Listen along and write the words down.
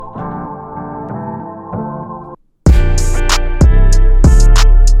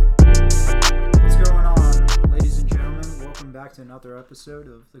another episode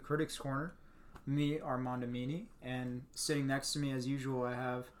of The Critics Corner. Me, Armando Mini, and sitting next to me, as usual, I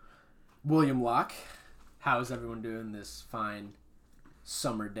have William Locke. How's everyone doing this fine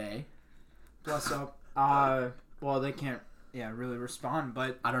summer day? Bless up. Well, they can't, really respond,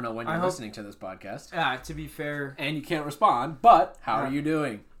 but I don't know when you're listening to this podcast. To be fair, and you can't respond, but how are you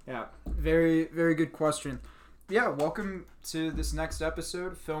doing? Yeah, very, very good question. Yeah, welcome to this next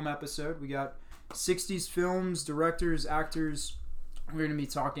episode, film episode. We got 60s films, directors, actors we're going to be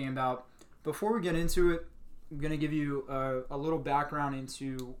talking about. Before we get into it, I'm going to give you a little background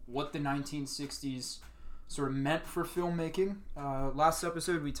into what the 1960s sort of meant for filmmaking. Last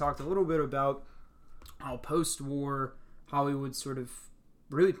episode, we talked a little bit about how post-war Hollywood sort of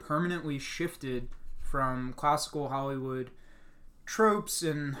really permanently shifted from classical Hollywood tropes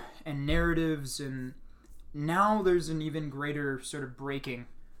and narratives, and now there's an even greater sort of breaking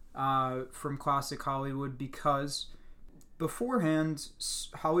from classic Hollywood, because beforehand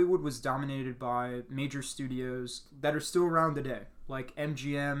Hollywood was dominated by major studios that are still around today, like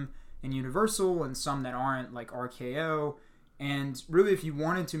MGM and Universal, and some that aren't, like RKO. And really, if you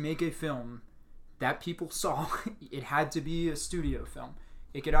wanted to make a film that people saw, it had to be a studio film.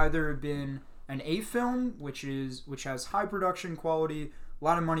 It could either have been an A film, which has high production quality, a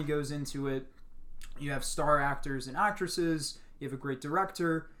lot of money goes into it. You have star actors and actresses. You have a great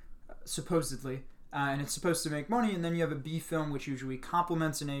director, supposedly, and it's supposed to make money. And then you have a B film, which usually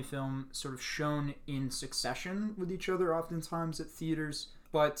complements an A film, sort of shown in succession with each other, oftentimes at theaters.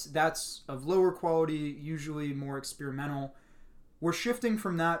 But that's of lower quality, usually more experimental. We're shifting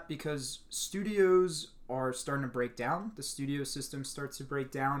from that because studios are starting to break down. The studio system starts to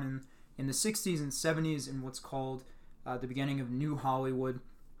break down in the 60s and 70s in what's called the beginning of New Hollywood.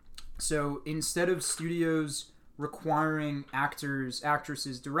 So instead of studios requiring actors,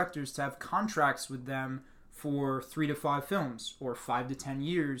 actresses, directors to have contracts with them for 3 to 5 films or 5 to 10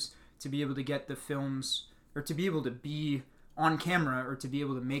 years to be able to get the films, or to be able to be on camera, or to be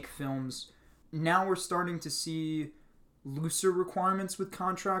able to make films, now we're starting to see looser requirements with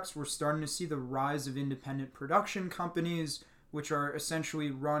contracts. We're starting to see the rise of independent production companies, which are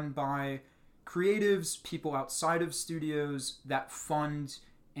essentially run by creatives, people outside of studios that fund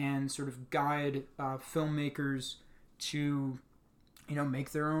and sort of guide filmmakers to,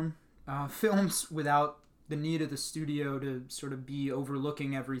 make their own films without the need of the studio to sort of be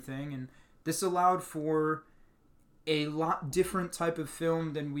overlooking everything. And this allowed for a lot different type of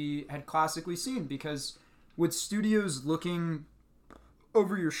film than we had classically seen, because with studios looking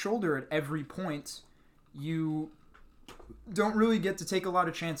over your shoulder at every point, you don't really get to take a lot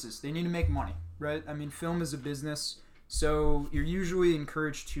of chances. They need to make money, right? I mean, film is a business, so you're usually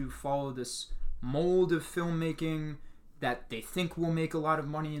encouraged to follow this mold of filmmaking that they think will make a lot of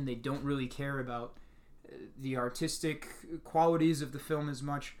money, and they don't really care about the artistic qualities of the film as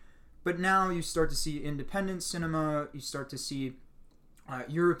much. But now you start to see independent cinema, you start to see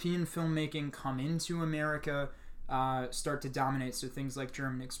European filmmaking come into America, start to dominate. So things like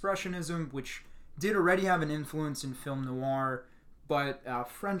German Expressionism, which did already have an influence in film noir, but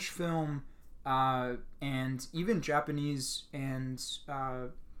French film and even Japanese and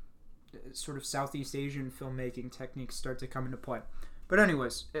sort of Southeast Asian filmmaking techniques start to come into play. But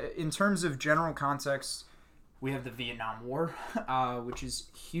anyways, in terms of general context, we have the Vietnam War, which is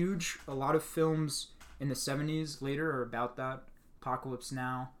huge. A lot of films in the 70s later are about that. Apocalypse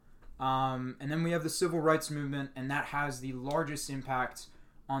Now. And then we have the Civil Rights Movement, and that has the largest impact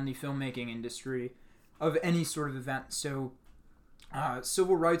on the filmmaking industry of any sort of event. So,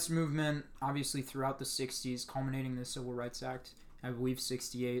 Civil Rights Movement, obviously throughout the 60s, culminating in the Civil Rights Act, I believe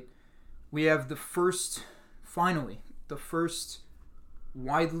 68. We have the first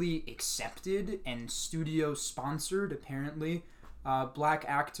widely accepted and studio-sponsored, apparently, black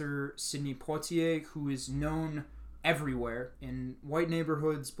actor Sidney Poitier, who is known everywhere in white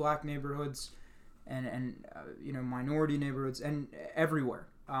neighborhoods, black neighborhoods, and minority neighborhoods, and everywhere.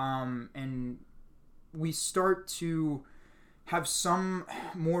 And we start to have some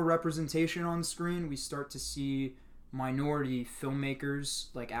more representation on screen. We start to see minority filmmakers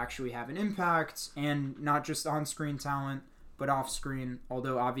actually have an impact, and not just on-screen talent, but off-screen,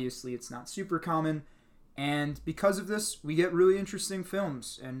 although obviously it's not super common. And because of this, we get really interesting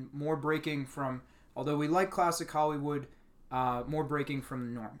films and more breaking from, although we like classic Hollywood, more breaking from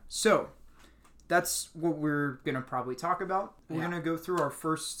the norm. So that's what we're going to probably talk about. We're going to go through our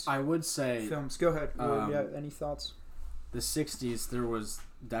first films. Go ahead. Any thoughts? The 60s, there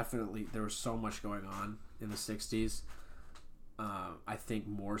was so much going on in the 60s. I think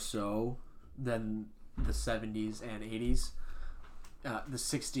more so than the 70s and 80s. The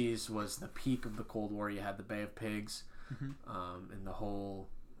 60s was the peak of the Cold War. You had the Bay of Pigs. and the whole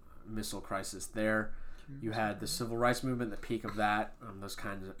missile crisis there. You had the civil rights movement, the peak of that. Those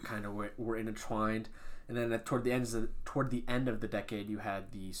kind of were intertwined, and then toward the end of the decade, you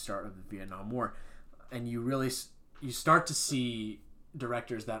had the start of the Vietnam War, and you start to see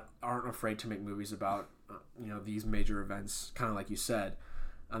directors that aren't afraid to make movies about these major events, kind of like you said.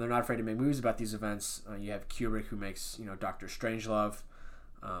 They're not afraid to make movies about these events. You have Kubrick, who makes Dr. Strangelove,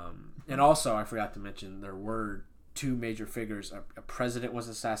 and also I forgot to mention there were two major figures. A president was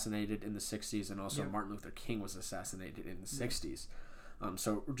assassinated in the 60s, and also Martin Luther King was assassinated in the 60s.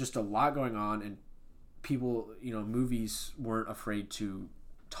 So just a lot going on, and people, movies weren't afraid to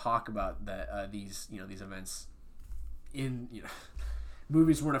talk about these events.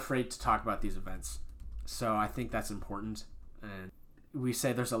 Movies weren't afraid to talk about these events. So I think that's important. And we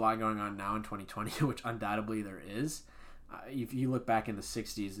say there's a lot going on now in 2020, which undoubtedly there is. If you look back in the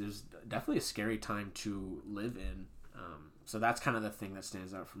 60s, it was definitely a scary time to live in. So that's kind of the thing that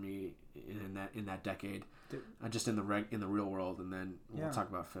stands out for me in that decade, just in the real world. And then we'll talk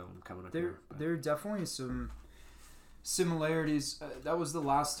about film coming up here. There are definitely some similarities. That was the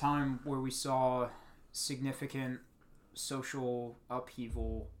last time where we saw significant social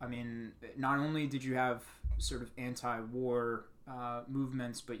upheaval. I mean, not only did you have sort of anti-war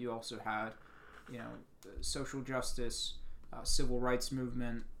movements, but you also had, social justice, civil rights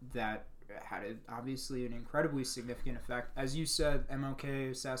movement that had obviously an incredibly significant effect. As you said,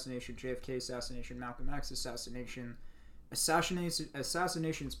 MLK assassination, JFK assassination, Malcolm X assassination.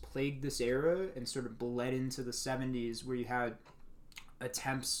 Assassinations plagued this era and sort of bled into the 70s, where you had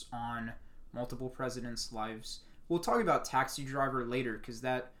attempts on multiple presidents' lives. We'll talk about Taxi Driver later, because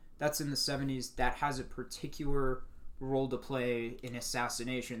that's in the 70s. That has a particular role to play in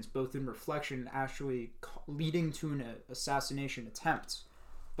assassinations, both in reflection, actually leading to an assassination attempt.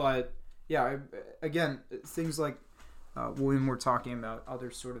 But yeah, again, things like when we're talking about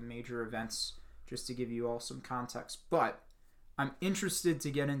other sort of major events, just to give you all some context. But I'm interested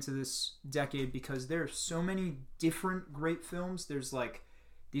to get into this decade because there are so many different great films. There's like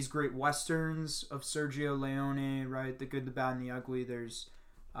these great westerns of Sergio Leone, right? The Good, the Bad, and the Ugly. There's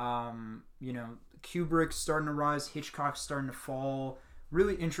Kubrick's starting to rise, Hitchcock's starting to fall.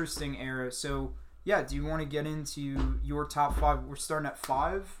 Really interesting era. So yeah, do you want to get into your top 5? We're starting at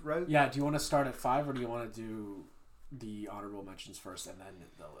 5, right? Yeah, do you want to start at 5, or do you want to do the honorable mentions first and then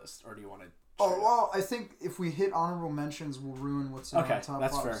the list, or do you want to? Oh, well, I think if we hit honorable mentions, we'll ruin what's in our top 5. Okay,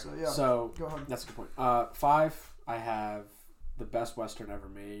 that's fair. So, yeah, so go ahead. That's a good point. 5, I have the best Western ever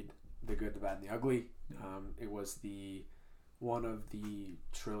made, The Good, the Bad, and the Ugly. It was one of the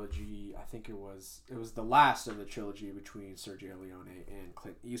trilogy. I think it was the last of the trilogy between Sergio Leone and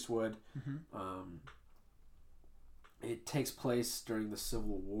Clint Eastwood. Mm-hmm. It takes place during the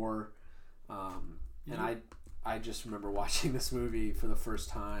Civil War, and I just remember watching this movie for the first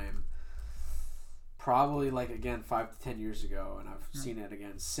time, probably 5 to 10 years ago, and I've seen it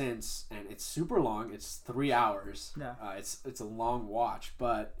again since. And it's super long. It's 3 hours. Yeah. It's a long watch,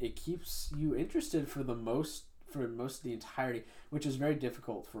 but it keeps you interested for most of the entirety, which is very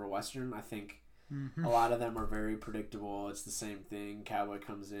difficult for a Western. I think a lot of them are very predictable. It's the same thing. Cowboy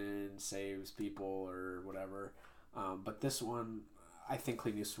comes in, saves people, or whatever. But this one, I think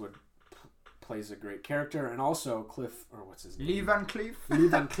Clint Eastwood plays a great character, and also Cliff, or what's his name? Lee Van Cleef. Lee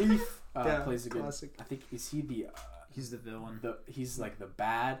Van Cleef plays a good. Classic. I think he's the villain. He's like the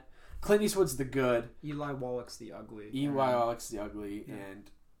bad. Clint Eastwood's the good. Eli Wallach's the ugly. Wallach's the ugly, and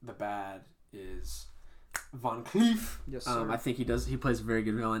the bad is Van Cleef. Yes, sir. I think he plays a very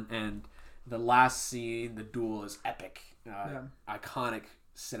good villain, and the last scene, the duel, is epic, iconic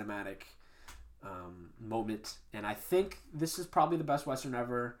cinematic moment, and I think this is probably the best Western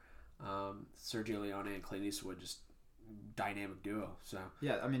ever. Sergio Leone and Clint Eastwood, just dynamic duo. So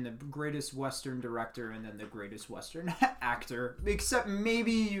yeah, I mean, the greatest Western director and then the greatest Western actor, except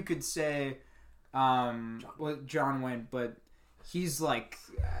maybe you could say John Wayne, but he's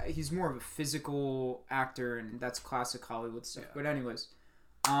more of a physical actor, and that's classic Hollywood stuff. Yeah. But anyways,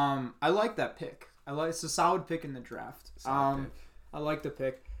 I like that pick. It's a solid pick in the draft. I like the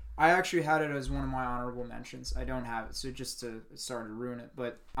pick. I actually had it as one of my honorable mentions. I don't have it, so just to start to ruin it.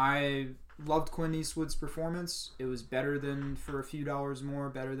 But I loved Clint Eastwood's performance. It was better than For a Few Dollars More,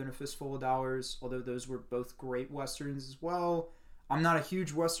 better than A Fistful of Dollars, although those were both great Westerns as well. I'm not a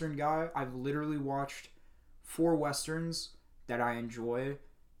huge Western guy. I've literally watched 4 Westerns that I enjoy,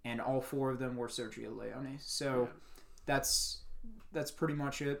 and all 4 of them were Sergio Leone. So that's pretty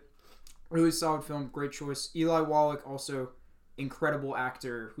much it. Really solid film, great choice. Eli Wallach, also incredible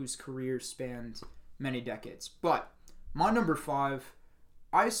actor whose career spanned many decades. But my number 5,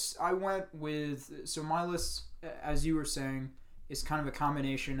 I went with, so my list as you were saying, is kind of a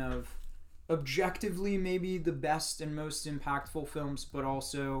combination of objectively maybe the best and most impactful films, but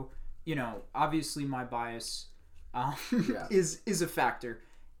also, you know, obviously my bias is a factor,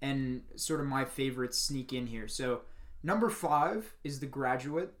 and sort of my favorites sneak in here. So number 5 is The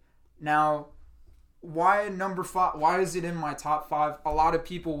Graduate. Now, why number 5? Why is it in my top 5? A lot of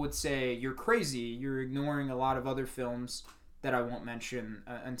people would say you're crazy. You're ignoring a lot of other films that I won't mention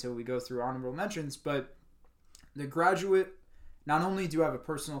until we go through honorable mentions. But The Graduate, not only do I have a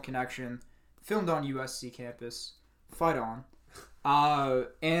personal connection, filmed on USC campus, fight on,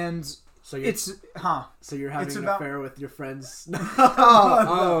 and so it's So you're having an affair with your friends?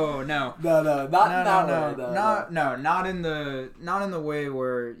 no, not in the way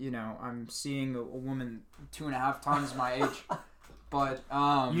where, you know, I'm seeing a woman 2.5 times my age. But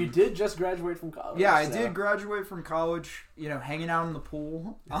you did just graduate from college. Yeah, I did graduate from college. You know, hanging out in the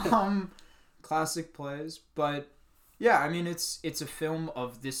pool. Classic plays, but yeah, I mean, it's a film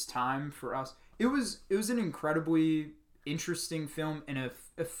of this time for us. It was an incredibly interesting film, and a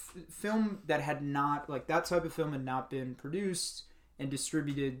film that had not, like, that type of film had not been produced and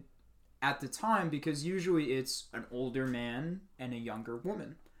distributed at the time, because usually it's an older man and a younger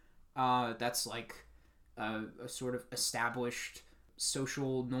woman. That's like a sort of established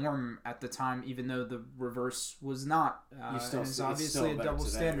social norm at the time, even though the reverse was not. It's obviously a double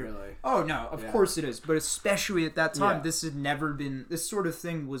standard. Really. Oh no, of course it is, but especially at that time, this had never been. This sort of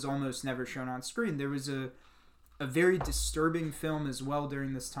thing was almost never shown on screen. There was a very disturbing film as well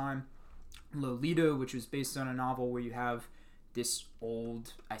during this time, Lolita, which was based on a novel where you have this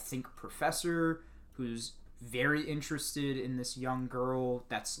old, I think, professor who's very interested in this young girl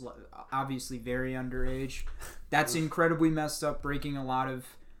that's obviously very underage. That's incredibly messed up, breaking a lot.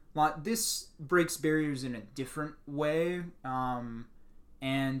 This breaks barriers in a different way. And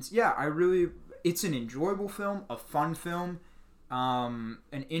yeah, it's an enjoyable film, a fun film,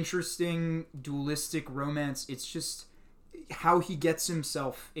 an interesting dualistic romance. It's just how he gets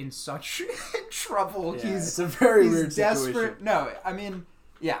himself in such trouble. Yeah, it's a very weird desperate situation. No, I mean,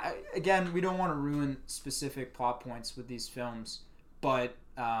 yeah, again, we don't want to ruin specific plot points with these films, but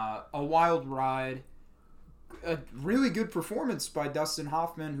a wild ride, a really good performance by Dustin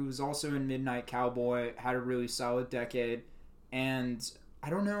Hoffman, who was also in Midnight Cowboy, had a really solid decade, and I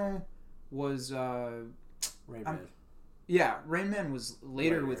don't know, was Rain Man. Yeah, Rain Man was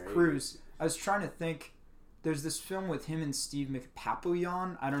later with Cruise. I was trying to think. There's this film with him and Steve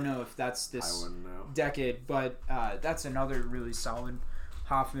McPapillion. I don't know if that's this decade, but that's another really solid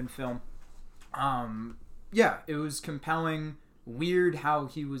Hoffman film. Yeah, it was compelling. Weird how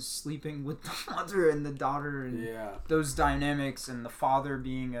he was sleeping with the mother and the daughter, and those dynamics, and the father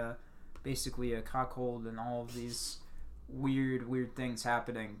being basically a cuckold, and all of these weird things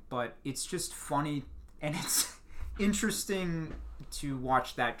happening. But it's just funny, and it's interesting to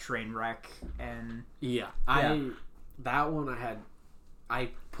watch that train wreck. And that one I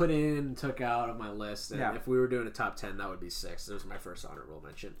put in and took out of my list, and if we were doing a top 10, that would be 6. That was my first honorable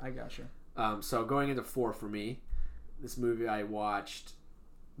mention. I gotcha. So going into 4 for me, this movie I watched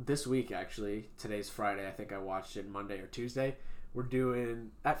this week, actually. Today's Friday. I think I watched it Monday or Tuesday. We're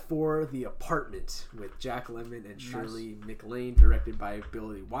doing at 4 The Apartment with Jack Lemmon and Shirley MacLaine, directed by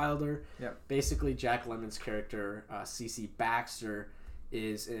Billy Wilder. Yep. Basically, Jack Lemmon's character, C.C. Baxter,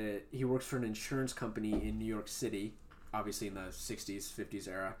 he works for an insurance company in New York City, obviously in the 60s, 50s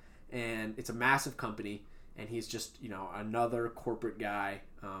era, and it's a massive company, and he's just, another corporate guy,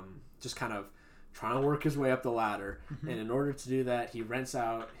 just kind of trying to work his way up the ladder. Mm-hmm. And in order to do that, he rents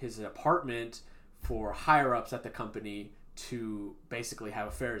out his apartment for higher-ups at the company to basically have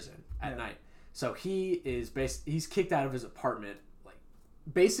affairs in at night. So he's kicked out of his apartment like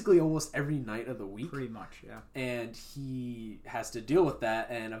basically almost every night of the week. Pretty much, yeah. And he has to deal with that,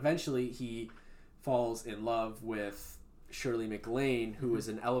 and eventually he falls in love with Shirley MacLaine, who is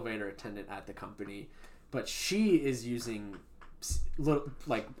an elevator attendant at the company, but she is using,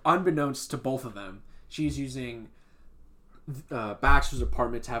 like, unbeknownst to both of them, she's using Baxter's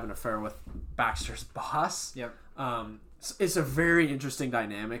apartment to have an affair with Baxter's boss. Yep. It's a very interesting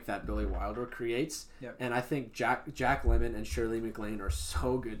dynamic that Billy Wilder creates. Yep. And I think Jack Lemmon and Shirley MacLaine are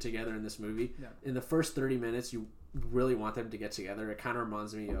so good together in this movie. Yep. In the first 30 minutes, you really want them to get together. It kind of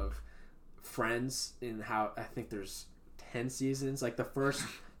reminds me of Friends, in how I think there's 10 seasons. Like the first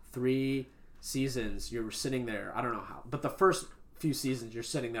 3 seasons, you're sitting there. I don't know how, but the first few seasons, you're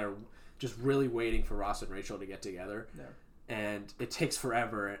sitting there just really waiting for Ross and Rachel to get together. Yeah. And it takes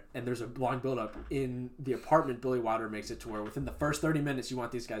forever, and there's a long build-up. In The Apartment, Billy Wilder makes it to where within the first 30 minutes, you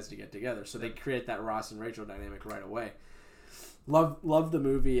want these guys to get together. So they create that Ross and Rachel dynamic right away. Love the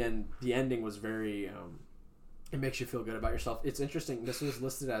movie, and the ending was very It makes you feel good about yourself. It's interesting. This was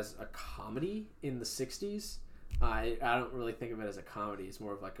listed as a comedy in the 60s. I don't really think of it as a comedy. It's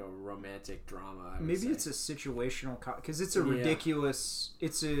more of like a romantic drama. Maybe it's a situational because it's a ridiculous.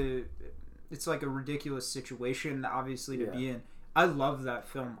 It's like a ridiculous situation, obviously, to be in. I love that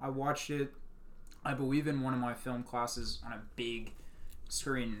film. I watched it, I believe, in one of my film classes on a big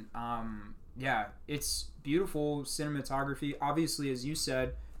screen. It's beautiful cinematography. Obviously, as you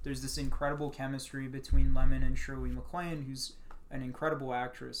said, there's this incredible chemistry between Lemmon and Shirley MacLaine, who's an incredible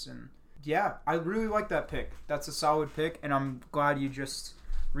actress. And yeah, I really like that pick. That's a solid pick, and I'm glad you just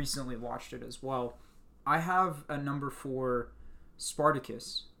recently watched it as well. I have a number 4,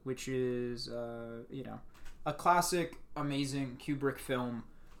 Spartacus, which is, a classic, amazing Kubrick film.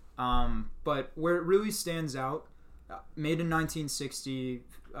 But where it really stands out, made in 1960,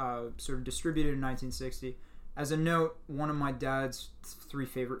 sort of distributed in 1960. As a note, one of my dad's 3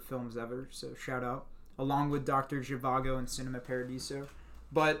 favorite films ever, so shout out, along with Dr. Zhivago and Cinema Paradiso.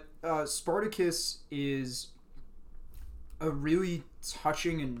 But Spartacus is a really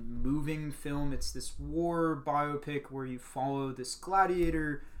touching and moving film. It's this war biopic where you follow this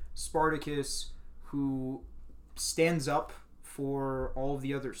gladiator, Spartacus, who stands up for all of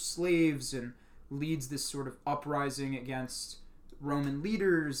the other slaves and leads this sort of uprising against Roman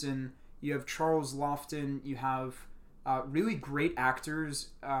leaders. And you have Charles Lofton. You have really great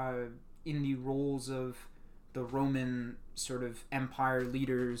actors in the roles of the Roman sort of empire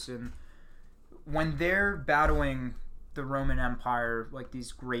leaders. And when they're battling the Roman Empire, like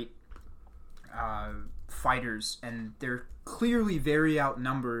these great fighters, and they're clearly very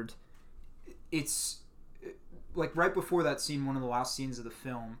outnumbered, it's like right before that scene, one of the last scenes of the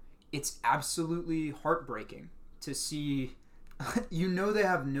film, it's absolutely heartbreaking to see. They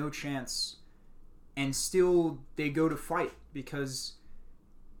have no chance, and still they go to fight, because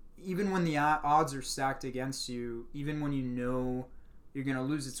even when the odds are stacked against you, even when you know you're going to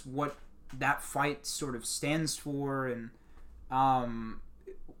lose, it's what that fight sort of stands for. And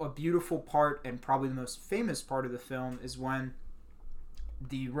a beautiful part, and probably the most famous part of the film, is when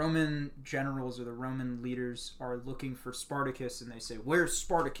the Roman generals or the Roman leaders are looking for Spartacus, and they say, "Where's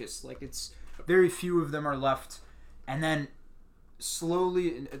Spartacus?" Like, it's very few of them are left. And then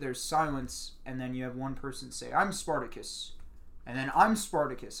slowly there's silence, and then you have one person say, "I'm Spartacus," and then "I'm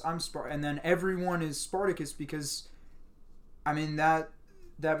Spartacus, and then everyone is Spartacus, because I mean that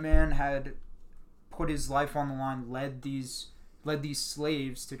man had put his life on the line, led these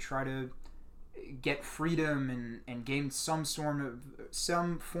slaves to try to get freedom and gain some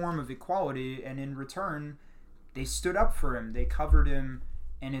form of equality, and in return they stood up for him, they covered him.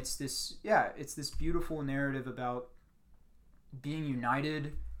 And it's this beautiful narrative about being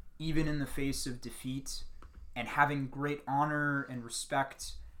united even in the face of defeat, and having great honor and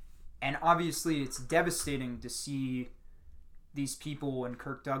respect. And obviously it's devastating to see these people and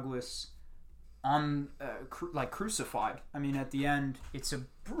Kirk Douglas on crucified. I mean, at the end, it's a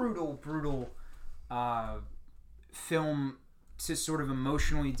brutal film to sort of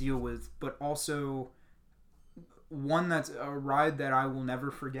emotionally deal with, but also one that's a ride that I will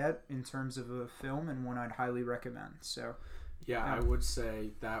never forget in terms of a film, and one I'd highly recommend. So yeah, I would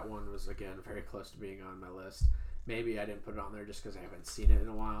say that one was, again, very close to being on my list. Maybe I didn't put it on there just because I haven't seen it in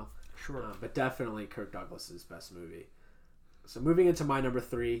a while. Sure. But definitely Kirk Douglas's best movie. So moving into my number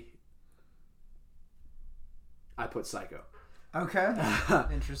 3, I put Psycho. Okay.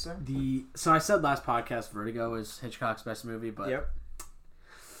 Interesting. So I said last podcast Vertigo is Hitchcock's best movie, but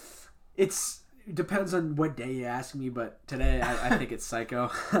it depends on what day you ask me, but today I think it's Psycho.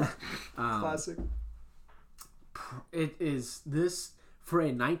 Classic. It is this, for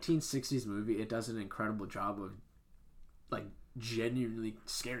a 1960s movie, it does an incredible job of like genuinely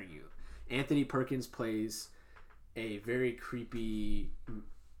scaring you. Anthony Perkins plays a very creepy,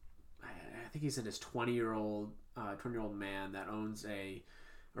 I think he's in his 20-year-old man that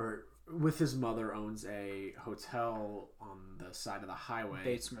with his mother owns a hotel on the side of the highway.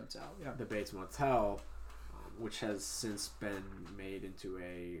 Bates Motel, yeah. The Bates Motel, which has since been made into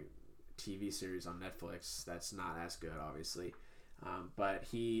a TV series on Netflix that's not as good, obviously. But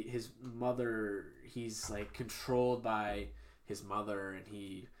his mother, he's like controlled by his mother, and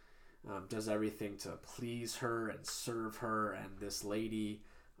he does everything to please her and serve her. And this lady,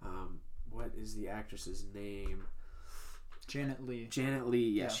 what is the actress's name? Janet Leigh.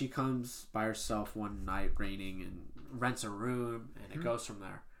 Yeah, she comes by herself one night, raining, and rents a room, and it goes from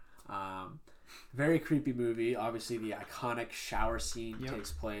there. Very creepy movie. Obviously, the iconic shower scene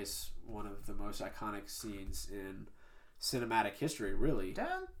takes place, one of the most iconic scenes in cinematic history, really.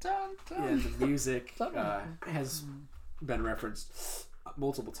 Dun, dun, dun. Yeah, the music has been referenced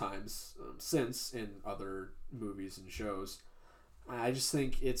multiple times since in other movies and shows. I just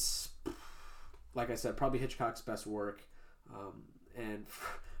think it's, like I said, probably Hitchcock's best work, and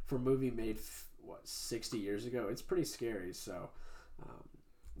for a movie made 60 years ago, it's pretty scary. So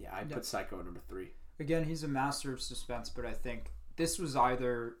I put Psycho at number 3. Again, he's a master of suspense, but I think this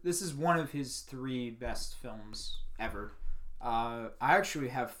is one of his 3 best films ever. I actually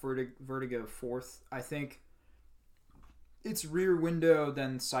have Vertigo 4th. I think it's Rear Window,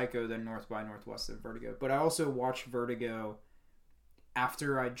 then Psycho, then North by Northwest, then Vertigo. But I also watched Vertigo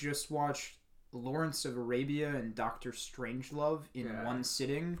after I just watched Lawrence of Arabia and Doctor Strangelove in one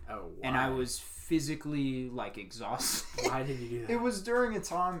sitting. Oh, wow. And I was physically exhausted. Why did you do that? It was during a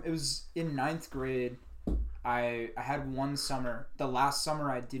time, it was in 9th grade. I had one summer, the last summer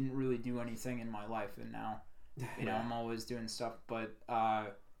I didn't really do anything in my life, and now I'm always doing stuff, but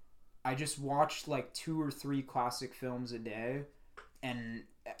I just watched 2 or 3 classic films a day, and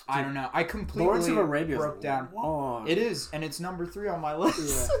I don't know, I completely Lawrence of Arabia broke down. Long. It is, and it's number 3 on my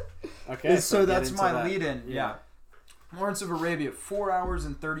list. Yeah. Okay, so that's my lead-in. Yeah. Lawrence of Arabia, 4 hours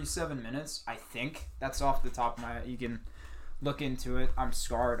and 37 minutes, I think. That's off the top of my head. You can look into it. I'm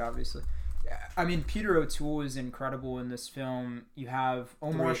scarred, obviously. I mean, Peter O'Toole is incredible in this film. You have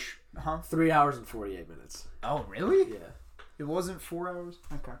Omar... 3 hours and 48 minutes. Oh, really? Yeah. It wasn't 4 hours?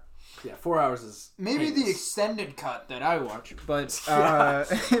 Okay. Yeah, 4 hours is... Maybe heinous. the extended cut that I watch, but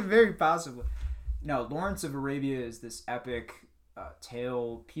very possibly. No, Lawrence of Arabia is this epic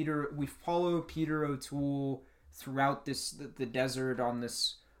tale. We follow Peter O'Toole throughout the desert on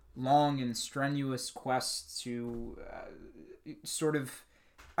this long and strenuous quest to sort of...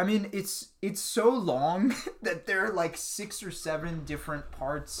 I mean, it's so long that there are 6 or 7 different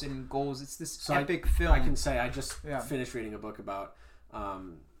parts and goals. It's this epic film. I can say I just finished reading a book about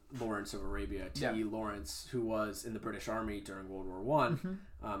Lawrence of Arabia, T.E. Lawrence, who was in the British Army during World War One,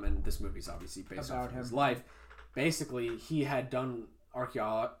 and this movie's obviously based off of his life. Basically, he had done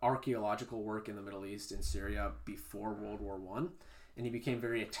archaeological work in the Middle East in Syria before World War One, and he became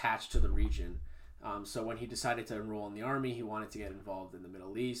very attached to the region. So when he decided to enroll in the army, he wanted to get involved in the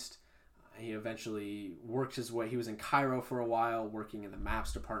Middle East. He eventually worked his way. He was in Cairo for a while, working in the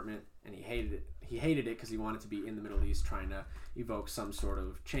maps department, and he hated it. He hated it because he wanted to be in the Middle East, trying to evoke some sort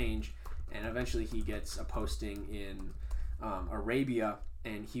of change. And eventually, he gets a posting in Arabia,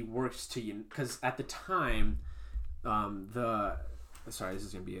 and he works to because at the time, sorry, this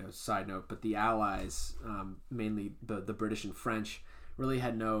is going to be a side note, but the Allies, mainly the British and French, really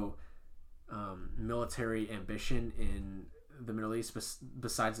had no military ambition in the Middle East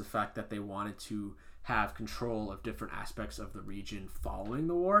besides the fact that they wanted to have control of different aspects of the region following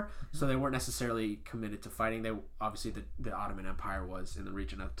the war. So they weren't necessarily committed to fighting. They obviously the Ottoman Empire was in the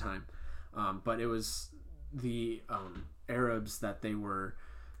region at the time, but it was the Arabs that they were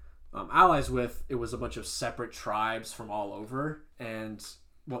allies with. It was a bunch of separate tribes from all over, and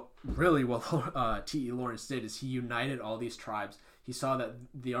what T.E. Lawrence did is he united all these tribes. He saw that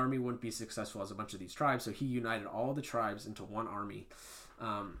the army wouldn't be successful as a bunch of these tribes, so he united all the tribes into one army,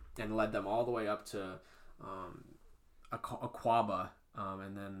 and led them all the way up to Aqaba,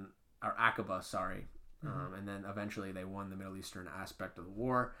 and then Aqaba, sorry, and then eventually they won the Middle Eastern aspect of the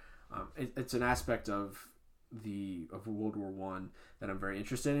war. It's an aspect of World War One that I'm very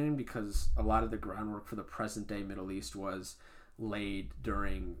interested in because a lot of the groundwork for the present day Middle East was laid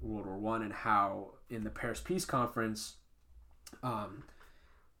during World War One, and how in the Paris Peace Conference.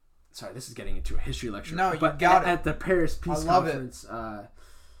 Sorry, this is getting into a history lecture. No, you got it. At the Paris Peace Conference,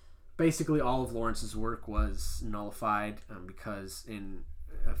 basically all of Lawrence's work was nullified because in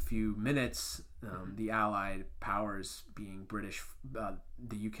a few minutes, the Allied powers, being British, the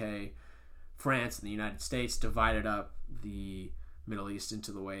UK, France, and the United States, divided up the Middle East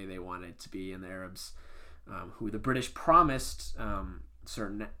into the way they wanted it to be, and the Arabs, who the British promised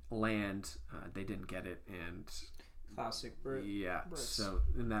certain land, they didn't get it, and classic Brit. Yeah, Brits. so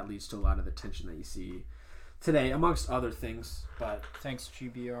and that leads to a lot of the tension that you see today, amongst other things. But thanks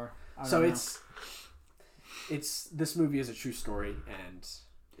GBR. So it's this movie is a true story, and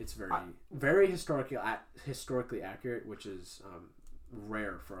it's very historically accurate, which is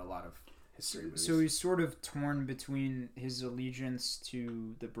rare for a lot of history movies. So he's sort of torn between his allegiance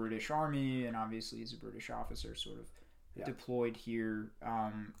to the British Army, and obviously he's a British officer, sort of deployed here,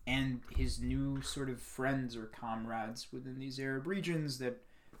 and his new sort of friends or comrades within these Arab regions that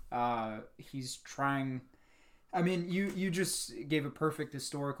he's trying. I mean, you just gave a perfect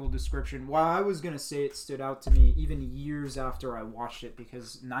historical description. While I was going to say it stood out to me even years after I watched it,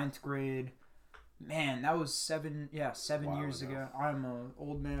 because 9th grade, man, that was 7 years ago. I'm an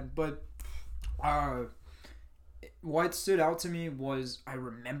old man, but what stood out to me was I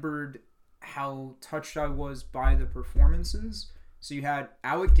remembered how touched I was by the performances. So you had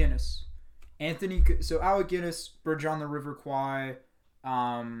Alec Guinness, Alec Guinness, Bridge on the River Kwai.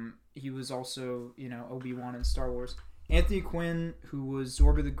 He was also, Obi-Wan in Star Wars. Anthony Quinn, who was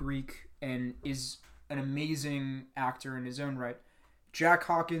Zorba the Greek and is an amazing actor in his own right. Jack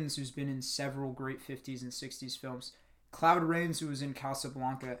Hawkins, who's been in several great 50s and 60s films. Cloud Rains, who was in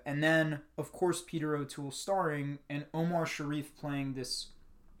Casablanca. And then, of course, Peter O'Toole starring, and Omar Sharif playing this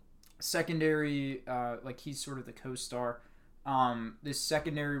secondary, he's sort of the co-star, this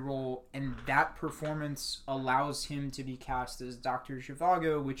secondary role, and that performance allows him to be cast as Dr.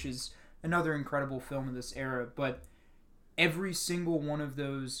 Zhivago, which is another incredible film of this era. But every single one of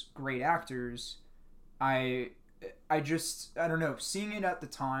those great actors, I don't know, seeing it at the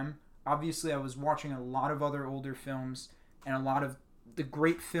time, obviously I was watching a lot of other older films and a lot of the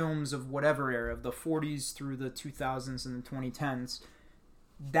great films of whatever era, of the 40s through the 2000s and the 2010s.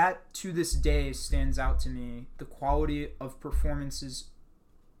 That, to this day, stands out to me. The quality of performances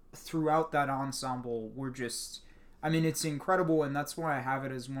throughout that ensemble were just... it's incredible, and that's why I have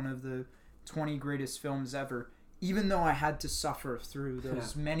it as one of the 20 greatest films ever. Even though I had to suffer through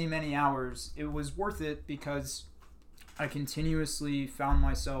those many, many hours, it was worth it because I continuously found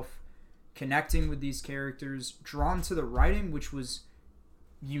myself connecting with these characters, drawn to the writing, which was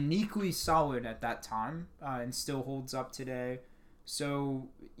uniquely solid at that time, and still holds up today. So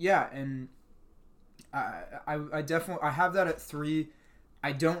yeah, and I definitely have that at 3.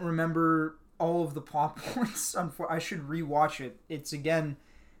 I don't remember all of the plot points. I should rewatch it. It's again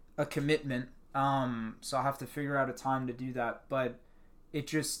a commitment. So I'll have to figure out a time to do that. But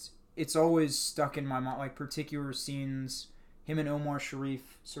it's always stuck in my mind, like particular scenes. Him and Omar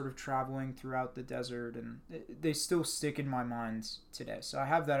Sharif sort of traveling throughout the desert, and they still stick in my mind today. So I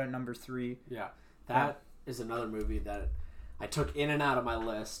have that at number 3. Yeah, that is another movie that I took in and out of my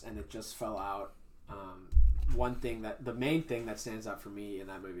list, and it just fell out. The main thing that stands out for me in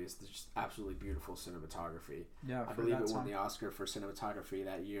that movie is just absolutely beautiful cinematography. Yeah, I believe it won the Oscar for cinematography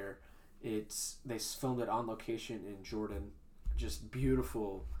that year. They filmed it on location in Jordan, just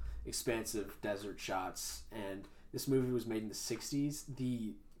beautiful, expansive desert shots, and this movie was made in the 60s.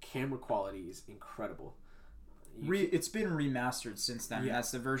 The camera quality is incredible. It's been remastered since then. Yeah.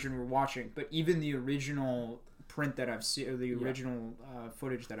 That's the version we're watching. But even the original print that I've seen, or the original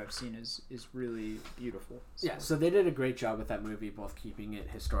footage that I've seen, is really beautiful. So they did a great job with that movie, both keeping it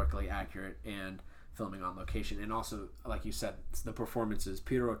historically accurate and filming on location. And also, like you said, the performances.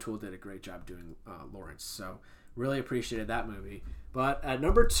 Peter O'Toole did a great job doing Lawrence. So really appreciated that movie. But at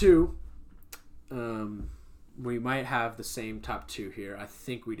number 2... we might have the same top 2 here. I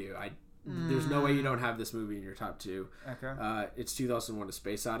think we do. There's no way you don't have this movie in your top 2. Okay. It's 2001: A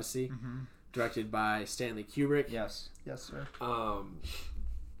Space Odyssey, directed by Stanley Kubrick. Yes, sir. I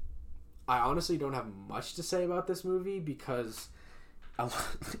honestly don't have much to say about this movie because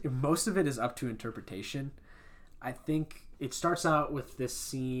most of it is up to interpretation. I think it starts out with this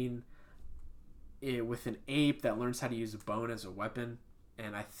scene with an ape that learns how to use a bone as a weapon,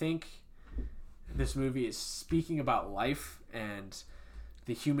 and I think this movie is speaking about life and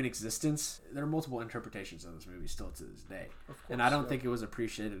the human existence. There are multiple interpretations of this movie still to this day. And I don't think it was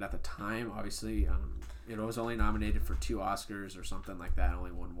appreciated at the time. Obviously, it was only nominated for 2 Oscars or something like that.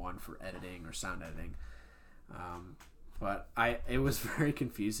 Only won 1 for editing or sound editing. But it was very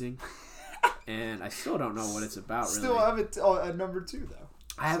confusing. And I still don't know what it's about, really. Still have it at number 2, though.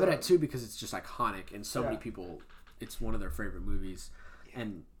 I have it at 2 because it's just iconic. And so many people, it's one of their favorite movies.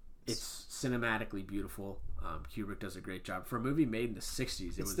 And it's cinematically beautiful. Kubrick does a great job. For a movie made in the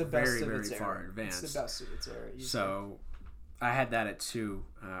 60s, it was very, very far advanced. It's the best of its era. So I had that at 2.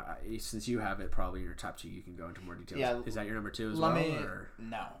 Since you have it probably in your top 2, you can go into more details. Yeah, is that your number 2 as well?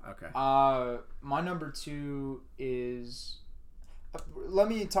 No. Okay. My number 2 is... let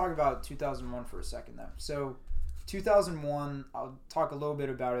me talk about 2001 for a second, though. So 2001, I'll talk a little bit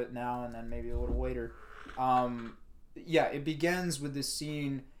about it now and then maybe a little later. It begins with this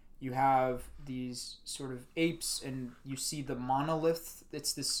scene. You have these sort of apes, and you see the monolith.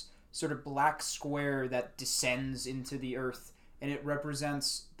 It's this sort of black square that descends into the earth, and it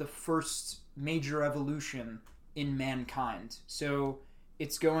represents the first major evolution in mankind. So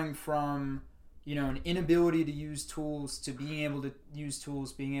it's going from, an inability to use tools to being able to use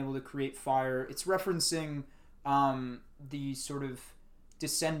tools, being able to create fire. It's referencing the sort of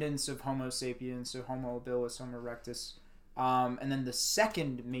descendants of Homo sapiens, so Homo habilis, Homo erectus. And then the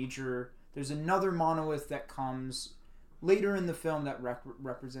second major, there's another monolith that comes later in the film that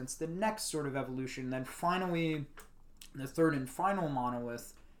represents the next sort of evolution. Then finally, the third and final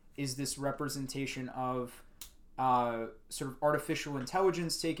monolith is this representation of sort of artificial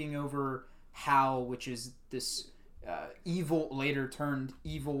intelligence taking over HAL, which is this evil, later turned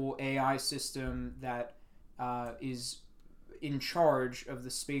evil AI system that is in charge of the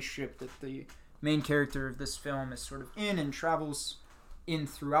spaceship that the main character of this film is sort of in and travels in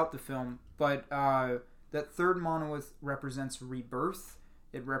throughout the film. But that third monolith represents rebirth.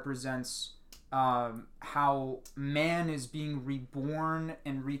 It represents how man is being reborn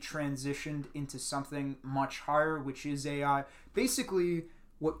and retransitioned into something much higher, which is AI. Basically,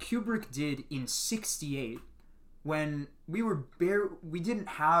 what Kubrick did in '68, when we didn't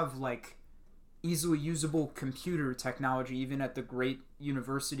have like easily usable computer technology even at the great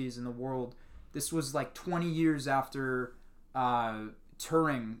universities in the world. This was like 20 years after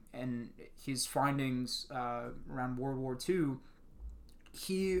Turing and his findings around World War II.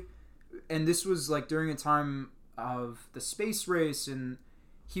 And this was like during a time of the space race, and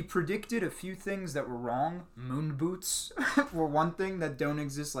he predicted a few things that were wrong. Moon boots were one thing that don't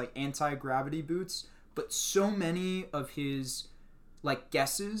exist, like anti-gravity boots. But so many of his like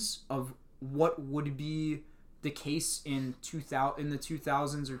guesses of what would be the case in the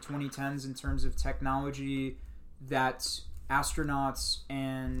 2000s or 2010s in terms of technology that astronauts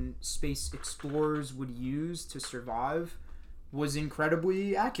and space explorers would use to survive was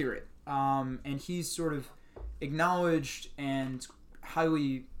incredibly accurate. And he's sort of acknowledged and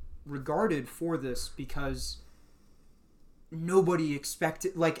highly regarded for this because nobody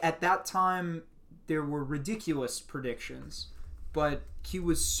expected, like at that time there were ridiculous predictions, but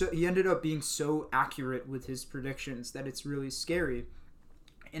he ended up being so accurate with his predictions that it's really scary.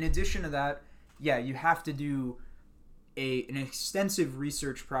 In addition to that, yeah, you have to do an extensive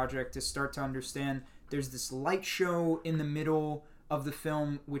research project to start to understand. There's this light show in the middle of the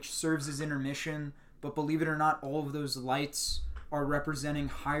film which serves as intermission, but believe it or not, all of those lights are representing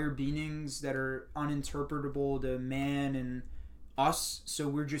higher beings that are uninterpretable to man and us. So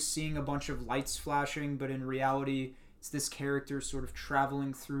we're just seeing a bunch of lights flashing, but in reality it's this character sort of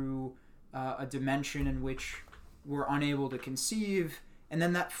traveling through a dimension in which we're unable to conceive. And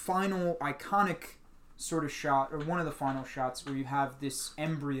then that final iconic sort of shot, or one of the final shots, where you have this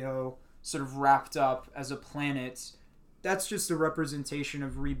embryo sort of wrapped up as a planet. That's just a representation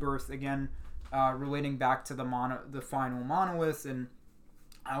of rebirth, again, relating back to the final monolith, and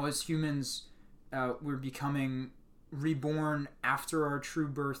how as humans we're becoming reborn after our true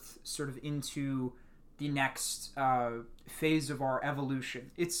birth, sort of into the next phase of our evolution.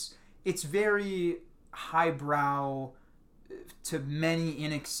 It's very highbrow, to many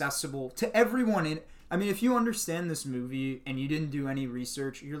inaccessible, to everyone. I mean, if you understand this movie and you didn't do any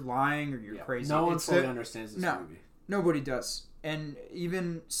research, you're lying or you're crazy. No one fully understands this movie. Nobody does. And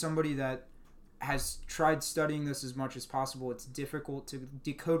even somebody that has tried studying this as much as possible, it's difficult to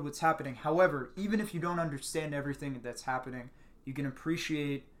decode what's happening. However, even if you don't understand everything that's happening, you can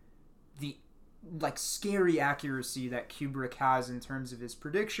appreciate the like scary accuracy that Kubrick has in terms of his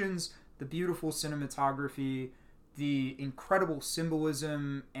predictions, the beautiful cinematography, the incredible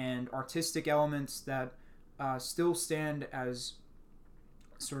symbolism and artistic elements that still stand as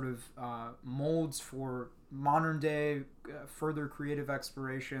sort of molds for modern day further creative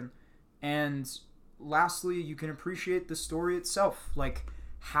exploration. And lastly, you can appreciate the story itself. Like,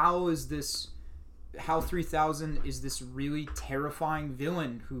 HAL 3000 is this really terrifying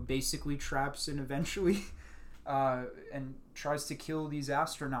villain who basically traps and eventually and tries to kill these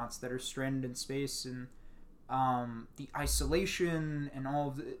astronauts that are stranded in space. And the isolation and all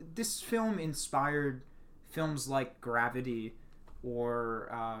of this film inspired films like Gravity,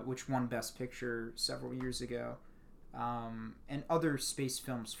 or which won Best Picture several years ago, and other space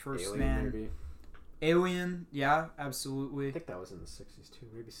films. First Alien, Man, maybe. Alien, yeah, absolutely. I think that was in the 60s too,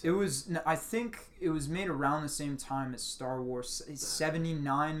 maybe 70s. It was. I think it was made around the same time as Star Wars,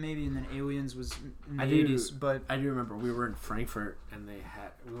 79 maybe, and then Aliens was in the 80s. But I do remember we were in Frankfurt and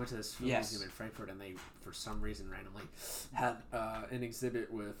we went to this film Yes. museum in Frankfurt, and they, for some reason, randomly had an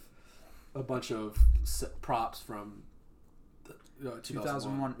exhibit with a bunch of props from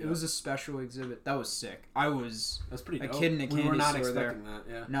 2001. Yeah. It was a special exhibit. That was sick. That's pretty a dope. kid in a candy We were not store there. expecting that.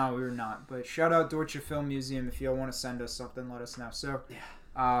 Yeah. No, we were not. But shout out Deutsche Film Museum. If y'all want to send us something, let us know. So,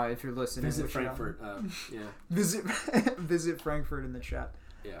 if you're listening, Visit we'll shout out. Frankfurt. Yeah. Visit Frankfurt in the chat.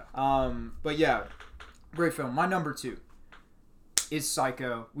 Yeah. But yeah, great film. My number 2 is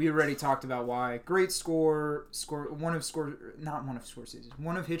Psycho. We already talked about why. Great score. One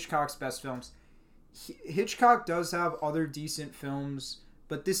of Hitchcock's best films. Hitchcock does have other decent films,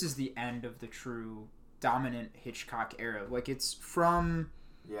 but this is the end of the true dominant Hitchcock era. Like, it's from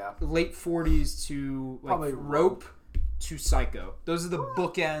late 40s to like Probably Rope to Psycho. Those are the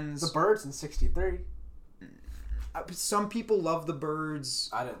bookends. The Birds in 63. some people love The Birds.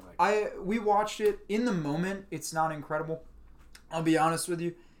 I didn't like it. We watched it in the moment. It's not incredible. I'll be honest with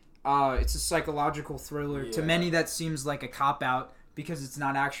you. It's a psychological thriller. Yeah. To many, that seems like a cop out because it's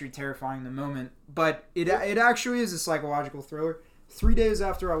not actually terrifying in the moment. But it actually is a psychological thriller. 3 days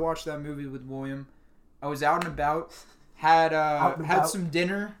after I watched that movie with William, I was out and about. Had some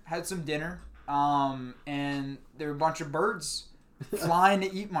dinner. And there were a bunch of birds flying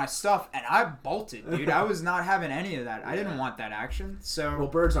to eat my stuff, and I bolted, dude. I was not having any of that. I didn't want that action. So well,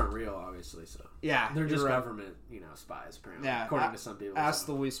 birds aren't real, obviously. So yeah, they're just right. government, spies apparently. Yeah, according to some people. Ask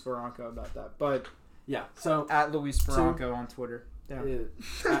Luis Barranco about that, but yeah. So at Luis Barranco on Twitter. Yeah.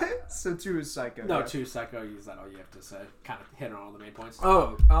 So 2 is Psycho. No, yeah. 2 Psycho. Is that all you have to say? Kind of hit on all the main points.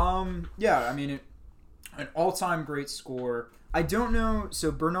 Oh, yeah. I mean, an all-time great score. I don't know. So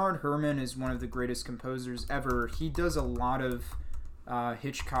Bernard Herrmann is one of the greatest composers ever. He does a lot of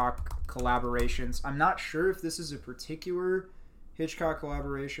Hitchcock collaborations. I'm not sure if this is a particular Hitchcock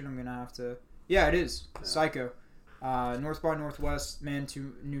collaboration. I'm gonna have to. Yeah, it is. Yeah. Psycho, North by Northwest, Knew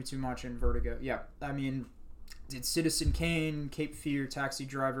Too Much, and Vertigo. Yeah, I mean, did Citizen Kane, Cape Fear, Taxi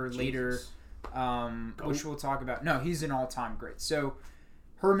Driver, Jesus. Later, which we'll talk about. No, he's an all-time great. So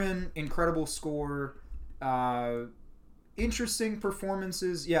Herrmann, incredible score. Interesting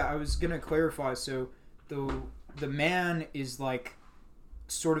performances. Yeah, I was gonna clarify. So the man is like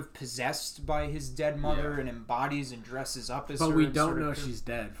sort of possessed by his dead mother and embodies and dresses up as her. But we don't know she's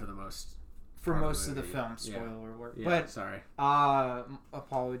dead for most of the film. Spoiler alert. Yeah, but sorry.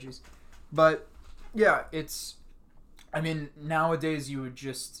 Apologies. But yeah, it's. I mean, nowadays you would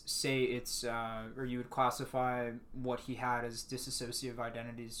just say it's, or you would classify what he had as dissociative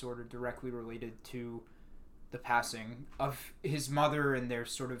identity disorder directly related to the passing of his mother and their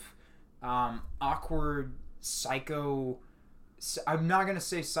sort of awkward psycho. I'm not going to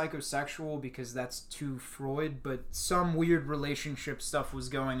say psychosexual because that's too Freud, but some weird relationship stuff was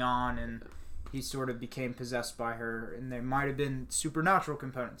going on and he sort of became possessed by her, and there might have been supernatural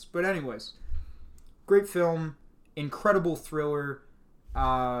components. But anyways, great film, incredible thriller.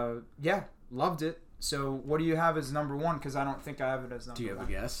 Yeah, loved it. So what do you have as number 1? Because I don't think I have it as number 1. Do you have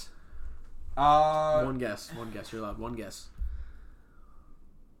a guess? One guess. You're allowed one guess.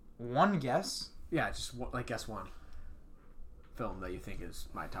 One guess? Yeah, just guess one film that you think is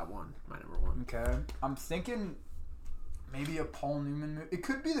my top 1, my number 1. Okay. I'm thinking maybe a Paul Newman movie. It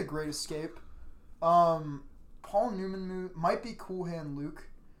could be The Great Escape. Paul Newman movie might be Cool Hand Luke.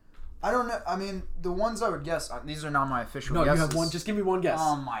 I don't know. I mean, the ones I would guess, these are not my official guesses. No, you have one. Just give me one guess.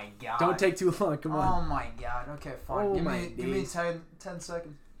 Oh my god. Don't take too long. Come on. Oh my god. Okay, fine. Give me 10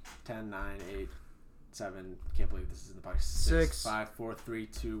 seconds. 10, 9, 8, 7. Can't believe this is in the box. 6, 5, 4, 3,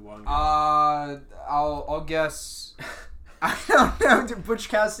 2, 1. I'll guess. I don't know. Butch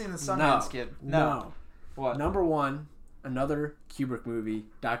Cassidy and the Sundance Kid. No. What? Number 1, another Kubrick movie,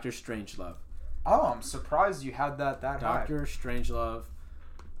 Dr. Strangelove. Oh, I'm surprised you had that high. Dr. Strangelove.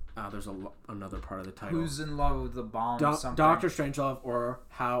 There's another part of the title. Who's in love with the bomb? Dr. Strangelove, or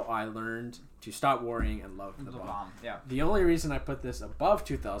How I Learned to Stop Worrying and Love the Bomb. Yeah. The only reason I put this above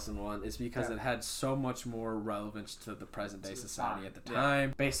 2001 is because it had so much more relevance to the present day society at the time.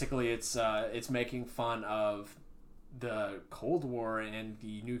 Yeah. Basically, it's making fun of the Cold War and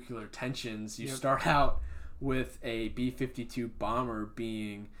the nuclear tensions. You start out with a B-52 bomber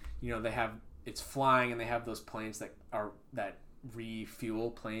being, it's flying and they have those planes that refuel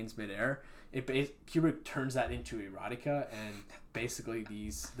planes midair. Kubrick turns that into erotica, and basically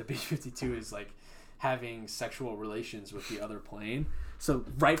the B-52 is like having sexual relations with the other plane. So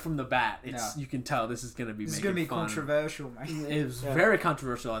right from the bat, you can tell this is going to be this is going to be fun. Controversial, man. It was very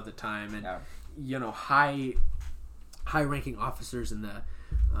controversial at the time, and high-ranking officers in the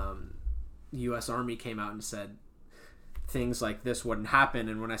U.S. Army came out and said things like this wouldn't happen.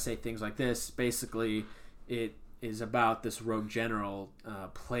 And when I say things like this, basically it is about this rogue general,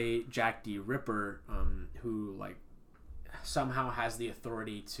 Jack D. Ripper, who somehow has the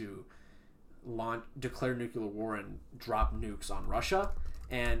authority to declare nuclear war and drop nukes on Russia.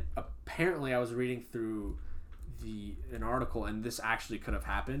 And apparently, I was reading through an article, and this actually could have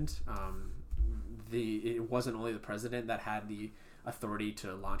happened. It wasn't only the president that had the authority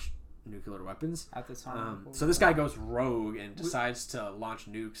to launch nuclear weapons at the time. So this guy goes rogue and decides to launch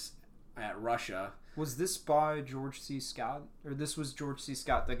nukes at Russia. Was this by George C. Scott? Or this was George C.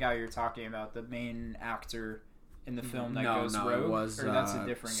 Scott, the guy you're talking about, the main actor in the film that goes rogue? No, it was that's a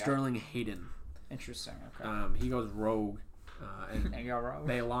different Sterling guy? Hayden. Interesting, okay. He goes rogue, and rogue.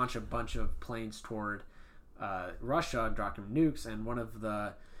 They launch a bunch of planes toward Russia and dropping nukes, and one of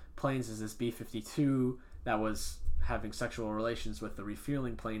the planes is this B-52 that was having sexual relations with the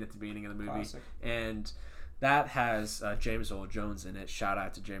refueling plane at the beginning of the movie. Classic. And That has James Earl Jones in it. Shout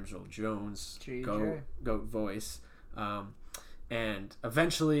out to James Earl Jones. JJ. Goat voice. And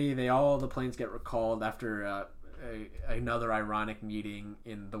eventually, the planes get recalled after another ironic meeting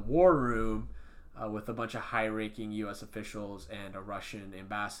in the war room with a bunch of high-ranking U.S. officials and a Russian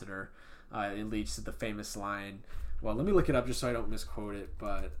ambassador. It leads to the famous line. Well, let me look it up just so I don't misquote it.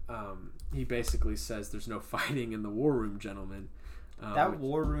 But he basically says, "There's no fighting in the war room, gentlemen." That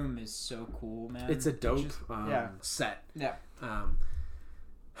war room is so cool, man. It's a dope set. Yeah.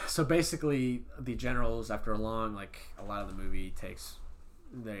 So basically, the generals, after a lot of the movie takes,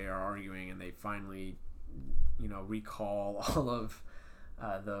 they are arguing and they finally, recall all of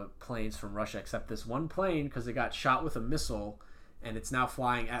the planes from Russia except this one plane because it got shot with a missile and it's now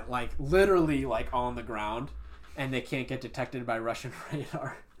flying at literally on the ground and they can't get detected by Russian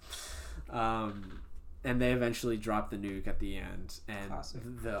radar. And they eventually drop the nuke at the end, and Classic.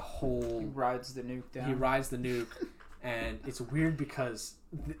 The whole He rides the nuke down. He rides the nuke, and it's weird because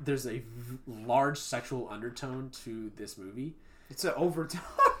there's a large sexual undertone to this movie. It's an overtone.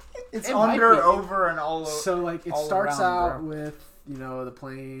 It's It under, might be. over, and all over. So it all starts around, out bro. with the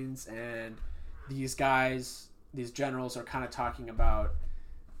planes, and these guys, these generals are kind of talking about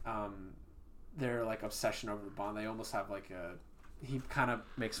their obsession over the bomb. They almost have he kind of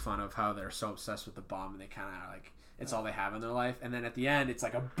makes fun of how they're so obsessed with the bomb and they kind of it's all they have in their life. And then at the end, it's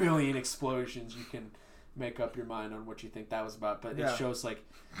a billion explosions. You can make up your mind on what you think that was about. But it shows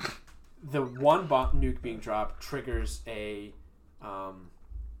the one bomb nuke being dropped triggers a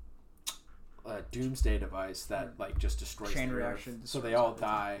doomsday device that just destroys Chain the reaction. Earth. So they all everything.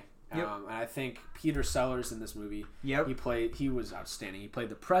 die. Yep. And I think Peter Sellers in this movie, Yep. he was outstanding. He played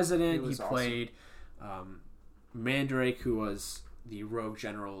the president. He He played Mandrake, who was the rogue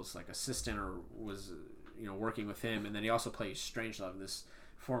general's assistant or was working with him, and then he also plays Strangelove, this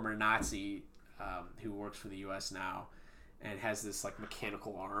former Nazi who works for the U.S. now and has this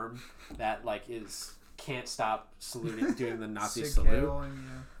mechanical arm that can't stop saluting, doing the Nazi Sig salute. Heil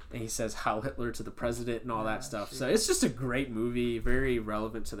and, And he says Heil Hitler to the president and all that stuff. Geez. So it's just a great movie, very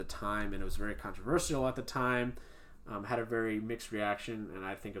relevant to the time, and it was very controversial at the time. Had a very mixed reaction, and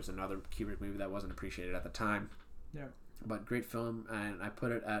I think it was another Kubrick movie that wasn't appreciated at the time. Yeah. But great film, and I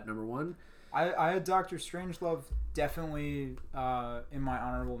put it at number 1. I had Dr. Strangelove definitely in my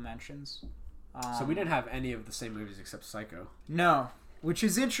honorable mentions. So we didn't have any of the same movies except Psycho. No, which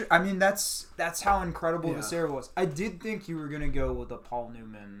is interesting. I mean, that's how incredible Yeah. this era was. I did think you were gonna go with a Paul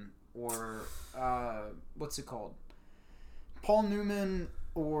Newman or what's it called? Paul Newman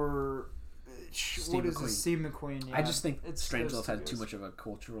or what is McQueen. it? Steve McQueen. Yeah. I just think It's Strangelove those had two too guys. much of a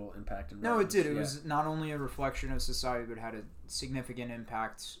cultural impact. And No, it did. It yeah. was not only a reflection of society, but had a significant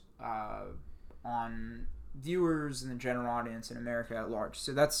impact on viewers and the general audience in America at large.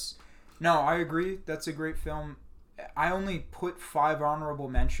 So I agree. That's a great film. I only put 5 honorable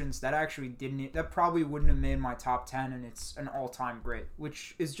mentions. That probably wouldn't have made my top 10, and it's an all-time great,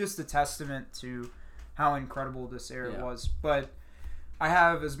 which is just a testament to how incredible this era was. But I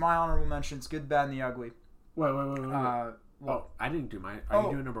have as my honorable mentions Good, Bad, and the Ugly. Wait. Well, I didn't do mine. Are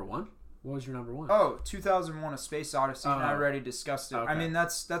you doing number 1? What was your number 1? 2001: A Space Odyssey. And I already discussed it. Okay. I mean,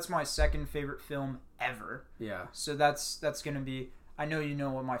 that's my second favorite film ever. Yeah. So that's gonna be. I know you know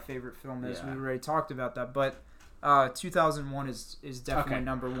what my favorite film is. Yeah. We already talked about that, but 2001 is definitely Okay.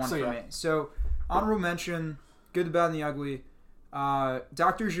 number 1 So, for yeah. me. So honorable mention: Good, the Bad, and the Ugly.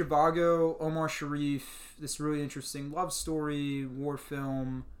 Dr. Zhivago, Omar Sharif. This really interesting love story, war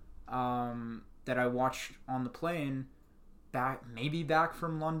film that I watched on the plane. Back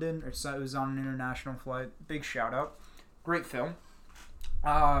from London, or so it was on an international flight. Big shout out, great film.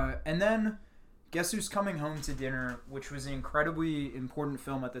 And then Guess Who's Coming Home to Dinner, which was an incredibly important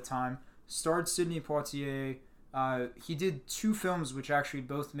film at the time. Starred Sidney Poitier. He did 2 films which actually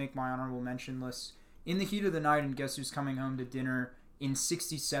both make my honorable mention list: In the Heat of the Night and Guess Who's Coming Home to Dinner in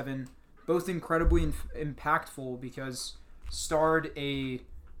 '67. Both incredibly impactful because starred a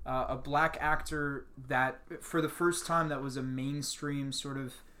black actor that for the first time that was a mainstream sort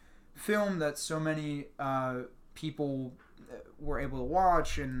of film that so many people were able to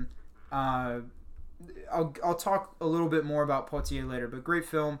watch, and I'll talk a little bit more about Poitier later, but great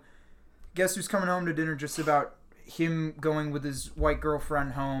film. Guess Who's Coming Home to Dinner, just about him going with his white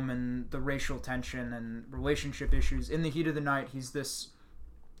girlfriend home and the racial tension and relationship issues. In the Heat of the Night, he's this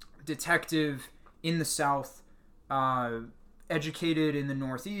detective in the South, educated in the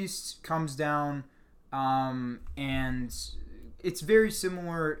Northeast, comes down, and it's very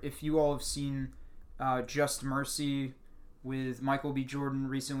similar. If you all have seen Just Mercy with Michael B. Jordan,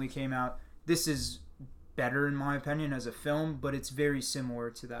 recently came out. This is better in my opinion as a film, but it's very similar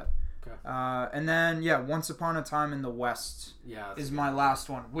to that. Okay. And then, Once Upon a Time in the West is my last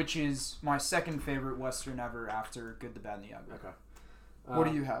one, which is my second favorite Western ever after Good, the Bad, and the Ugly. Okay. What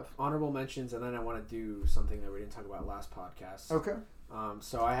do you have? Honorable mentions, and then I want to do something that we didn't talk about last podcast. Okay.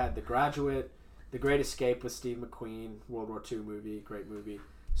 So I had The Graduate, The Great Escape with Steve McQueen, World War II movie, great movie.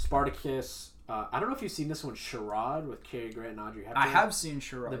 Spartacus. I don't know if you've seen this one, Charade, with Cary Grant and Audrey Hepburn. I have seen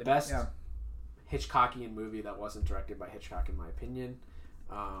Charade. The best Hitchcockian movie that wasn't directed by Hitchcock, in my opinion.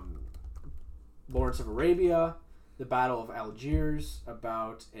 Lawrence of Arabia, The Battle of Algiers,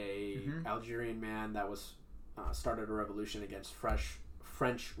 about a Algerian man that was started a revolution against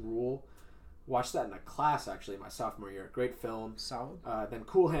French rule. Watched that in a class, actually, my sophomore year. Great film. Solid. Then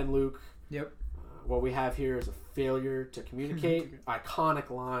Cool Hand Luke. Yep. What we have here is a failure to communicate. Iconic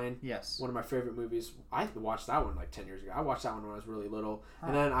line. Yes. One of my favorite movies. I watched that one like 10 years ago. I watched that one when I was really little.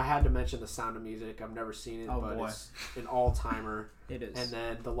 And then I had to mention The Sound of Music. I've never seen it, but it's an all-timer. It is. And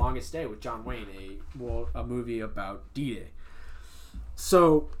then The Longest Day with John Wayne, a movie about D-Day.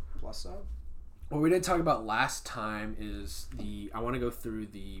 So, Plus up. what we didn't talk about last time is I want to go through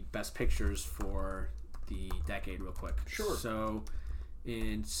the best pictures for the decade real quick. Sure. So,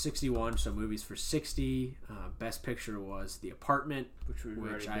 in 61, so movies for 60, best picture was The Apartment,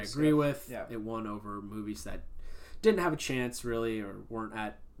 which I agree with. Yeah. It won over movies that didn't have a chance really or weren't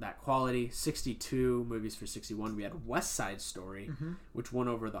at that quality. 62 movies for 61. We had West Side Story, which won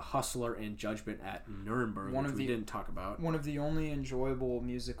over The Hustler and Judgment at Nuremberg, which we didn't talk about. One of the only enjoyable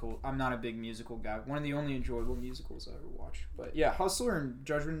musical. I'm not a big musical guy. One of the only enjoyable musicals I ever watched. But yeah, Hustler and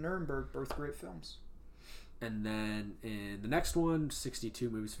Judgment at Nuremberg, both great films. And then in the next one, 62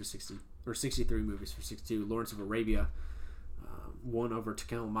 movies for 60, or 63 movies for 62. Lawrence of Arabia won over To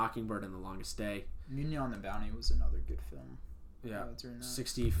Kill a Mockingbird and The Longest Day. Mignon the Bounty was another good film. Yeah,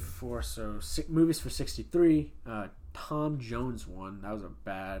 64. So movies for 63. Tom Jones won. That was a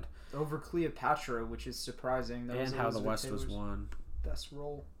bad. Over Cleopatra, which is surprising. That and How the West Was Won. Best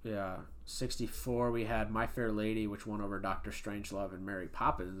role. Yeah, 64. We had My Fair Lady, which won over Dr. Strangelove and Mary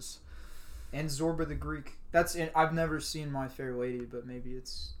Poppins. And Zorba the Greek. I've never seen My Fair Lady, but maybe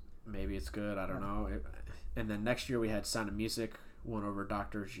it's good. I don't know. And then next year we had Sound of Music, won over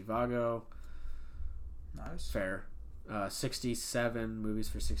Dr. Zhivago. Nice. Fair. 67 movies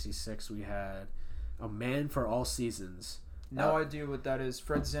for 66. We had A Man for All Seasons. No idea what that is.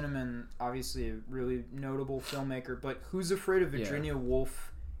 Fred Zinnemann, obviously a really notable filmmaker, but Who's Afraid of Virginia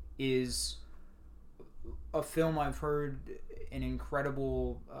Woolf is a film I've heard an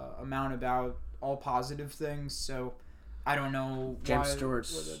incredible amount about, all positive things, so I don't know. James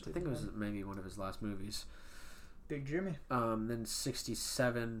Stewart's, I think it was maybe one of his last movies. Big Jimmy. Then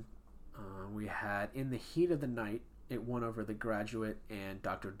 67, we had In the Heat of the Night. It won over The Graduate and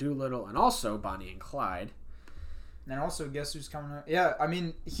Dr. Dolittle, and also Bonnie and Clyde. And also, guess who's coming out? Yeah, I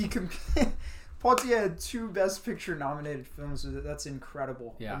mean, Poitier had 2 Best Picture nominated films. That's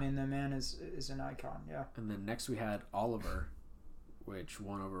incredible. Yeah. I mean, the man is an icon. Yeah. And then next we had Oliver, which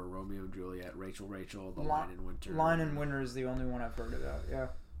won over Romeo and Juliet, Rachel, The Lion in Winter. Lion in Winter is the only one I've heard about. Yeah.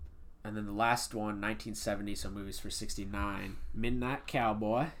 And then the last one, 1970, so movies for 69, Midnight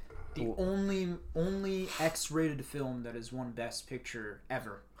Cowboy. The only X-rated film that has won Best Picture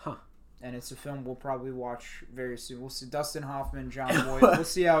ever. Huh. And it's a film we'll probably watch very soon. We'll see Dustin Hoffman, John Boyd. We'll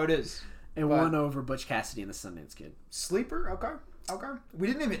see how it is. It won over Butch Cassidy and the Sundance Kid. Sleeper? Okay. We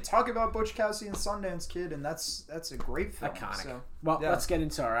didn't even talk about Butch Cassidy and Sundance Kid, and that's a great film. Iconic. So, well, let's get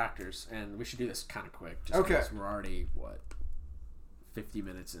into our actors, and we should do this kind of quick. Just because we're already, 50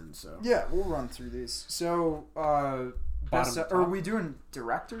 minutes in, so. Yeah, we'll run through these. So, are we doing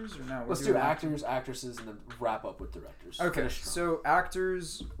directors or no? Let's do actors, actresses, and then wrap up with directors. Okay, so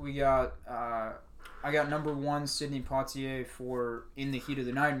actors, we got, I got number 1, Sidney Poitier for In the Heat of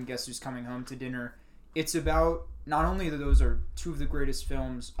the Night, and Guess Who's Coming Home to Dinner. It's about, not only that those are 2 of the greatest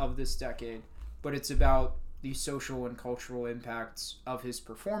films of this decade, but it's about the social and cultural impacts of his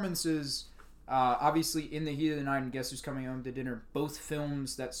performances. Obviously, In the Heat of the Night and Guess Who's Coming Home to Dinner, both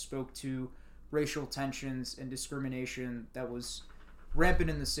films that spoke to racial tensions and discrimination that was rampant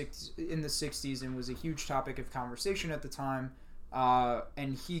in the 60s and was a huge topic of conversation at the time.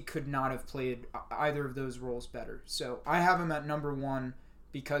 And he could not have played either of those roles better. So I have him at number 1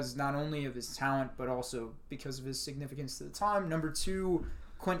 because not only of his talent, but also because of his significance to the time. Number 2,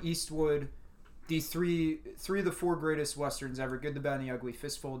 Clint Eastwood. The three of the 4 greatest Westerns ever, Good, the Bad, and the Ugly,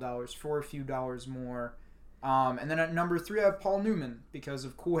 Fistful of Dollars, For a Few Dollars More. And then at number 3, I have Paul Newman because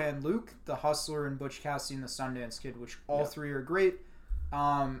of Cool Hand Luke, The Hustler, and Butch Cassidy and the Sundance Kid, which all 3 are great.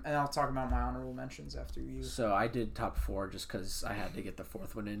 And I'll talk about my honorable mentions after you. So I did top 4 just because I had to get the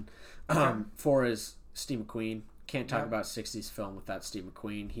 4th one in. 4 is Steve McQueen, can't talk about 60s film without Steve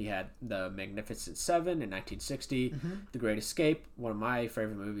McQueen. He had The Magnificent Seven in 1960, The Great Escape, one of my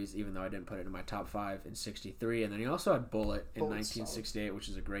favorite movies, even though I didn't put it in my top 5, in 63. And then he also had Bullet in 1968, which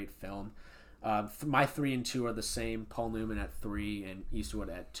is a great film. My 3 and 2 are the same. Paul Newman at 3 and Eastwood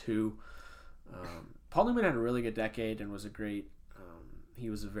at 2. Paul Newman had a really good decade and was a great... he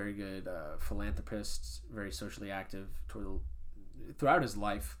was a very good philanthropist, very socially active throughout his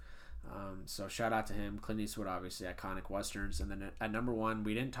life. So shout out to him. Clint Eastwood, obviously, iconic westerns. And then at number 1,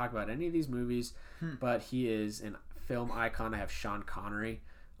 we didn't talk about any of these movies, but he is an film icon. I have Sean Connery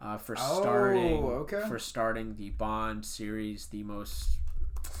for starting the Bond series, the most,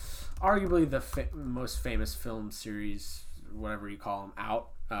 arguably the most famous film series, whatever you call them, out.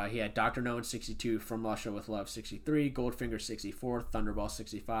 He had Dr. No in 62, From Russia with Love 63, Goldfinger 64, Thunderball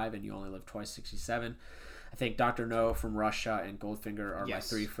 65, and You Only Live Twice 67. I think Dr. No, From Russia, and Goldfinger are my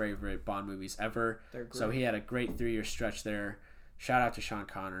 3 favorite Bond movies ever. So he had a great 3-year stretch there. Shout out to Sean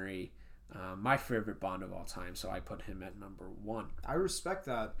Connery, my favorite Bond of all time. So I put him at number 1. I respect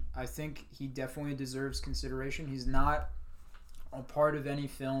that. I think he definitely deserves consideration. He's not a part of any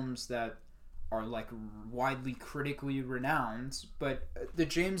films that are like widely critically renowned, but the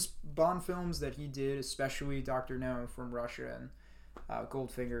James Bond films that he did, especially Dr. No, From Russia, and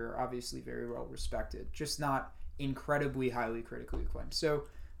Goldfinger, are obviously very well respected, just not incredibly highly critically acclaimed. So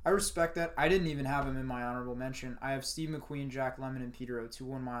I respect that. I didn't even have him in my honorable mention. I have Steve McQueen, Jack Lemmon, and Peter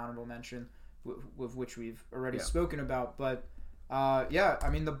O'Toole in my honorable mention, with which we've already spoken about. But I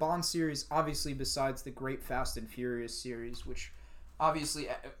mean, the Bond series, obviously, besides the great Fast and Furious series, which obviously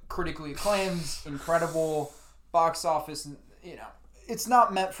critically acclaimed, incredible box office, it's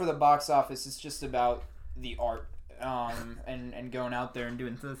not meant for the box office. It's just about the art. And going out there and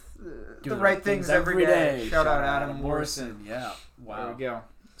doing the right things every day. Shout out Adam Morrison. Yeah. Wow. There we go.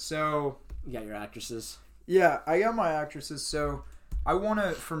 So you got your actresses. Yeah, I got my actresses. So I want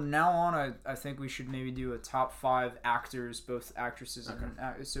to, from now on, I think we should maybe do a top 5 actors, both actresses,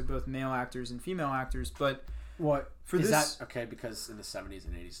 and so both male actors and female actors. But what for is this? That okay? Because in the 70s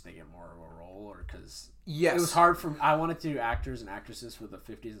and 80s they get more of a role, or because it was hard for I wanted to do actors and actresses for the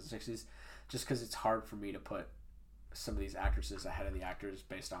 50s and 60s, just because it's hard for me to put some of these actresses ahead of the actors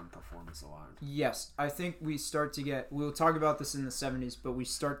based on performance alone. Yes, I think we'll talk about this in the 70s, but we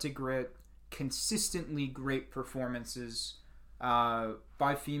start to get consistently great performances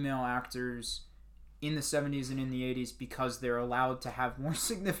by female actors in the 70s and in the 80s because they're allowed to have more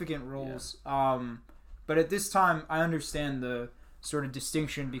significant roles. Yeah. But at this time, I understand the sort of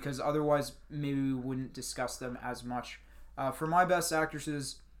distinction because otherwise maybe we wouldn't discuss them as much. For my best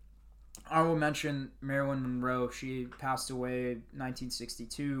actresses, I will mention Marilyn Monroe. She passed away in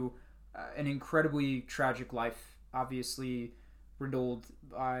 1962. An incredibly tragic life, obviously riddled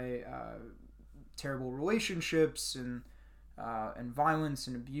by terrible relationships and violence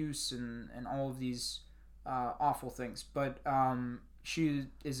and abuse and all of these awful things. But she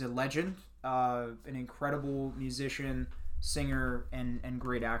is a legend, an incredible musician, singer, and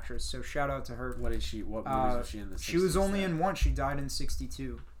great actress. So shout out to her. What movies was she in the 60s? She was only in one. She died in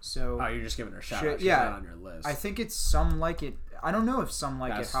 62. So you're just giving her a shout out. She's not on your list. I think it's Some Like It. I don't know if Some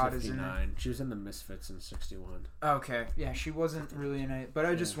Like It Hot is in it. She was in the Misfits in 61. Okay. Yeah, she wasn't really in it, but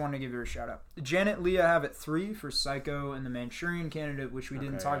I just wanted to give her a shout out. Janet Leigh I have at 3 for Psycho and The Manchurian Candidate, which we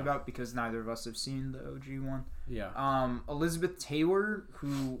didn't talk about because neither of us have seen the OG one. Yeah. Elizabeth Taylor,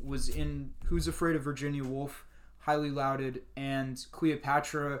 who's in Who's Afraid of Virginia Woolf, highly lauded, and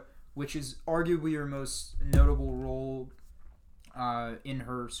Cleopatra, which is arguably her most notable role in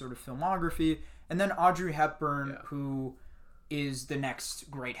her sort of filmography, and then Audrey Hepburn, who is the next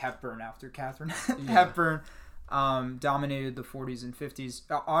great Hepburn after Katharine Hepburn, dominated the 40s and 50s.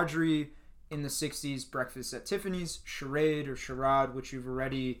 Audrey in the 60s, Breakfast at Tiffany's, Charade or Charade, which you've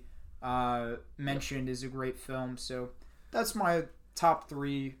already mentioned, is a great film. So that's my top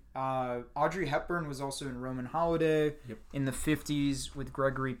 3. Audrey Hepburn was also in Roman Holiday in the 50s with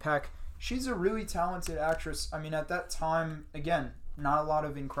Gregory Peck. She's a really talented actress. I mean, at that time, again, not a lot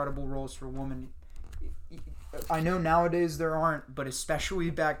of incredible roles for women. I know nowadays there aren't, but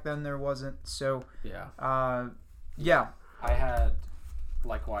especially back then there wasn't. So I had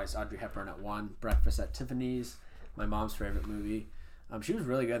likewise Audrey Hepburn at 1. Breakfast at Tiffany's, my mom's favorite movie. She was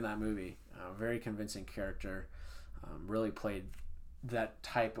really good in that movie. Very convincing character. Really played that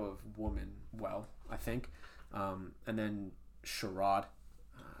type of woman well, I think. And then Charade,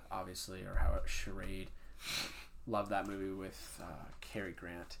 obviously, or Charade. Love that movie with Cary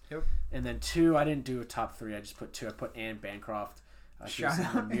Grant. Yep. And then 2, I didn't do a top 3. I just put 2. I put Anne Bancroft. She was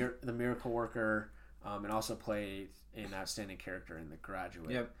in the Miracle Worker, and also played an outstanding character in The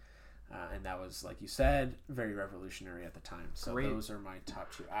Graduate. Yep. and that was, like you said, very revolutionary at the time. So Great. those are my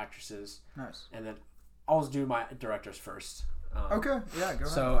top 2 actresses. Nice. And then I'll do my directors first. Okay, yeah, go ahead.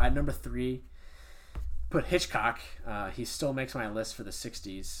 So at number 3, put Hitchcock. He still makes my list for the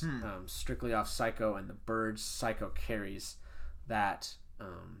 60s. Strictly off Psycho and The Birds. Psycho carries that.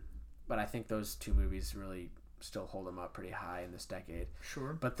 But I think those 2 movies really still hold him up pretty high in this decade.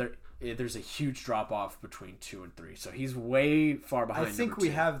 Sure. But there's a huge drop off between 2 and 3. So he's way far behind. I think we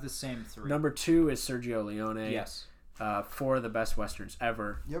have the same 3. Number 2 is Sergio Leone. Yes. 4 of the best westerns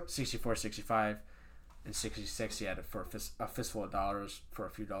ever. Yep. 64, 65. In 66, he had it for a fistful of dollars, for a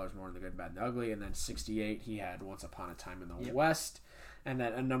few dollars more than The Good, Bad, and the Ugly. And then 68, he had Once Upon a Time in the West. And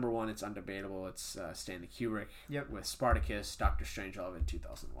then at number 1, it's undebatable. It's Stanley Kubrick with Spartacus, Doctor Strangelove in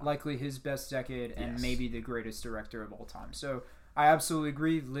 2001. Likely his best decade and maybe the greatest director of all time. So I absolutely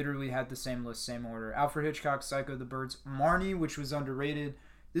agree. Literally had the same list, same order. Alfred Hitchcock, Psycho, The Birds, Marnie, which was underrated.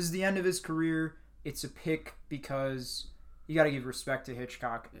 This is the end of his career. It's a pick because you got to give respect to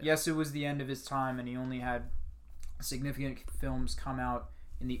Hitchcock. Yeah. Yes, it was the end of his time, and he only had significant films come out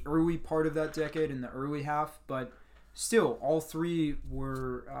in the early part of that decade, in the early half, but still, all 3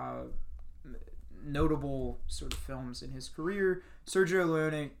 were notable sort of films in his career. Sergio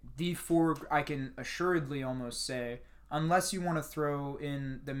Leone, the 4, I can assuredly almost say, unless you want to throw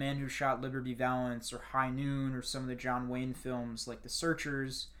in The Man Who Shot Liberty Valance or High Noon or some of the John Wayne films like The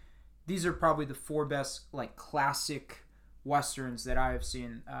Searchers, these are probably the 4 best like classic westerns that I have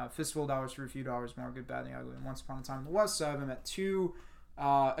seen. Fistful of Dollars for a Few Dollars More, Good, Bad, and the Ugly, and Once Upon a Time in the West. So I have him at 2.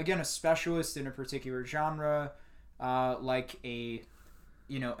 Again, a specialist in a particular genre, like a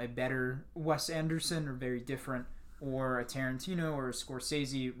better Wes Anderson, or very different, or a Tarantino or a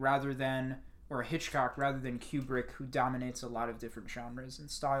Scorsese, or a Hitchcock, rather than Kubrick, who dominates a lot of different genres and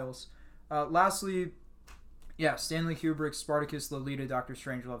styles. Lastly, Stanley Kubrick, Spartacus, Lolita, Doctor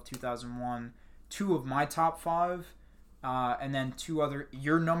Strangelove, 2001. 2 of my top 5. And then 2 other,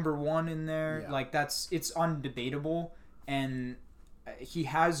 your number 1 in there. Yeah. Like, it's undebatable. And he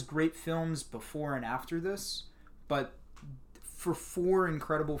has great films before and after this. But for 4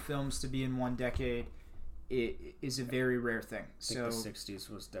 incredible films to be in one decade, it is a very rare thing. I think the 60s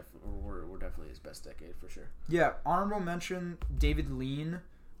were definitely his best decade for sure. Yeah, honorable mention, David Lean,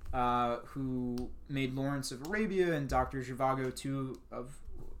 who made Lawrence of Arabia and Dr. Zhivago, 2 of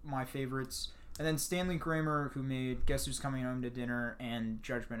my favorites. And then Stanley Kramer, who made Guess Who's Coming Home to Dinner and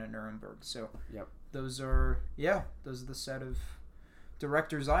Judgment at Nuremberg. So those are the set of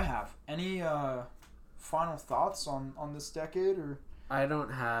directors I have. Any final thoughts on this decade? Or I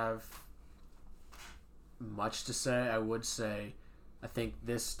don't have much to say. I would say I think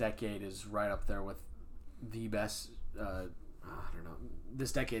this decade is right up there with the best. I don't know.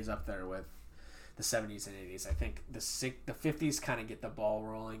 This decade's up there with the 70s and 80s. I think the 50s kind of get the ball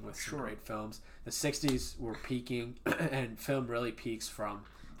rolling with some great films. The 60s were peaking, and film really peaks from,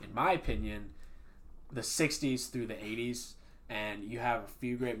 in my opinion, the 60s through the 80s. And you have a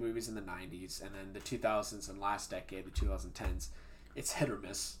few great movies in the 90s, and then the 2000s and last decade, the 2010s, it's hit or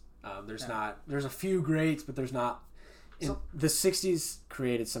miss. There's a few greats, but there's not. The 60s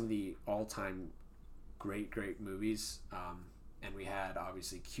created some of the all-time great movies. And we had,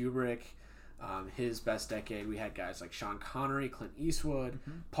 obviously, Kubrick, his best decade. We had guys like Sean Connery, Clint Eastwood,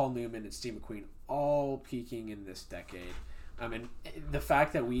 Paul Newman, and Steve McQueen all peaking in this decade. And the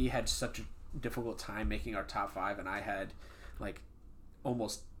fact that we had such a difficult time making our top 5, and I had like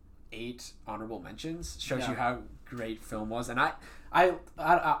almost 8 honorable mentions, shows you how great film was. And I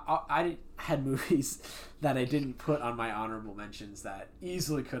had movies that I didn't put on my honorable mentions that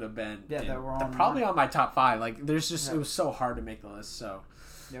easily could have been that were probably on my top 5. Like there's just it was so hard to make the list. So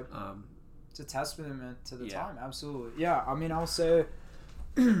it's a testament to the time. Absolutely. Yeah, I mean, I'll say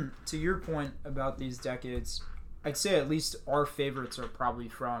to your point about these decades, I'd say at least our favorites are probably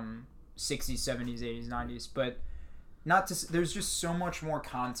from 60s, 70s, 80s, 90s, but there's just so much more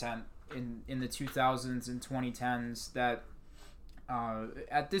content in the 2000s and 2010s that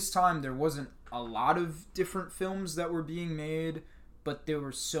at this time there wasn't a lot of different films that were being made, but there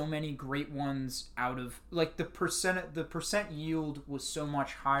were so many great ones out of like the percent yield was so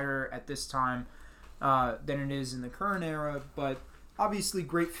much higher at this time than it is in the current era. But obviously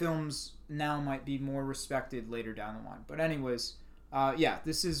great films now might be more respected later down the line. But anyways,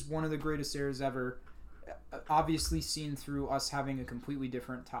 this is one of the greatest eras ever. Obviously seen through us having a completely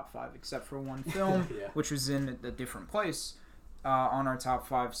different top 5, except for one film, which was in a different place on our top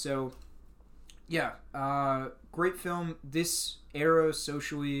 5. So, great film. This era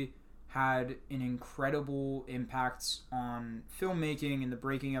socially had an incredible impact on filmmaking and the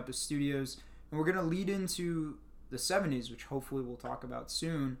breaking up of studios. And we're going to lead into the 70s, which hopefully we'll talk about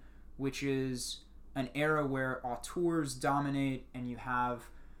soon, which is an era where auteurs dominate and you have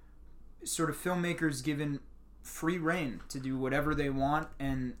sort of filmmakers given free reign to do whatever they want,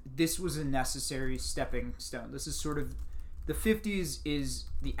 and this was a necessary stepping stone. This is sort of, the 50s is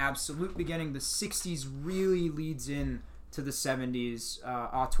the absolute beginning. The 60s really leads in to the 70s,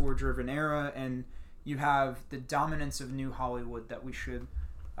 auteur-driven era, and you have the dominance of New Hollywood that we should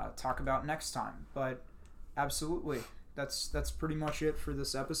talk about next time. But absolutely, that's pretty much it for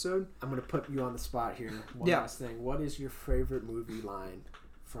this episode. I'm going to put you on the spot here. One last thing. What is your favorite movie line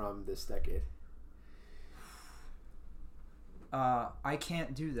from this decade? I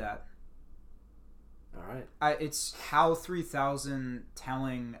can't do that. All right. It's HAL 3000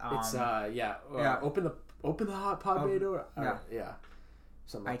 telling. It's Open the hot pot bay door. Yeah.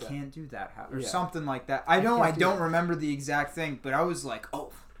 Something like I that. can't do that, or something like that. I don't remember the exact thing, but I was like,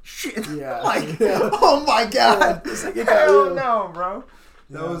 oh shit. Yeah. Oh my god. Yeah. Hell no, bro.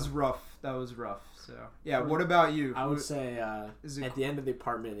 That was rough. So what about you? I would say at the end of the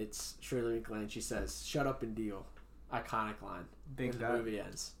apartment, it's Shirley MacLaine. She says, "Shut up and deal." Iconic line. Big bet. The movie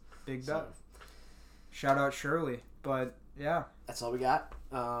ends. Big bet. Shout out Shirley. But yeah, that's all we got.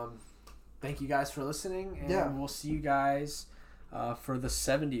 Thank you guys for listening, and we'll see you guys for the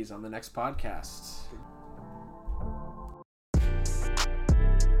 70s on the next podcast.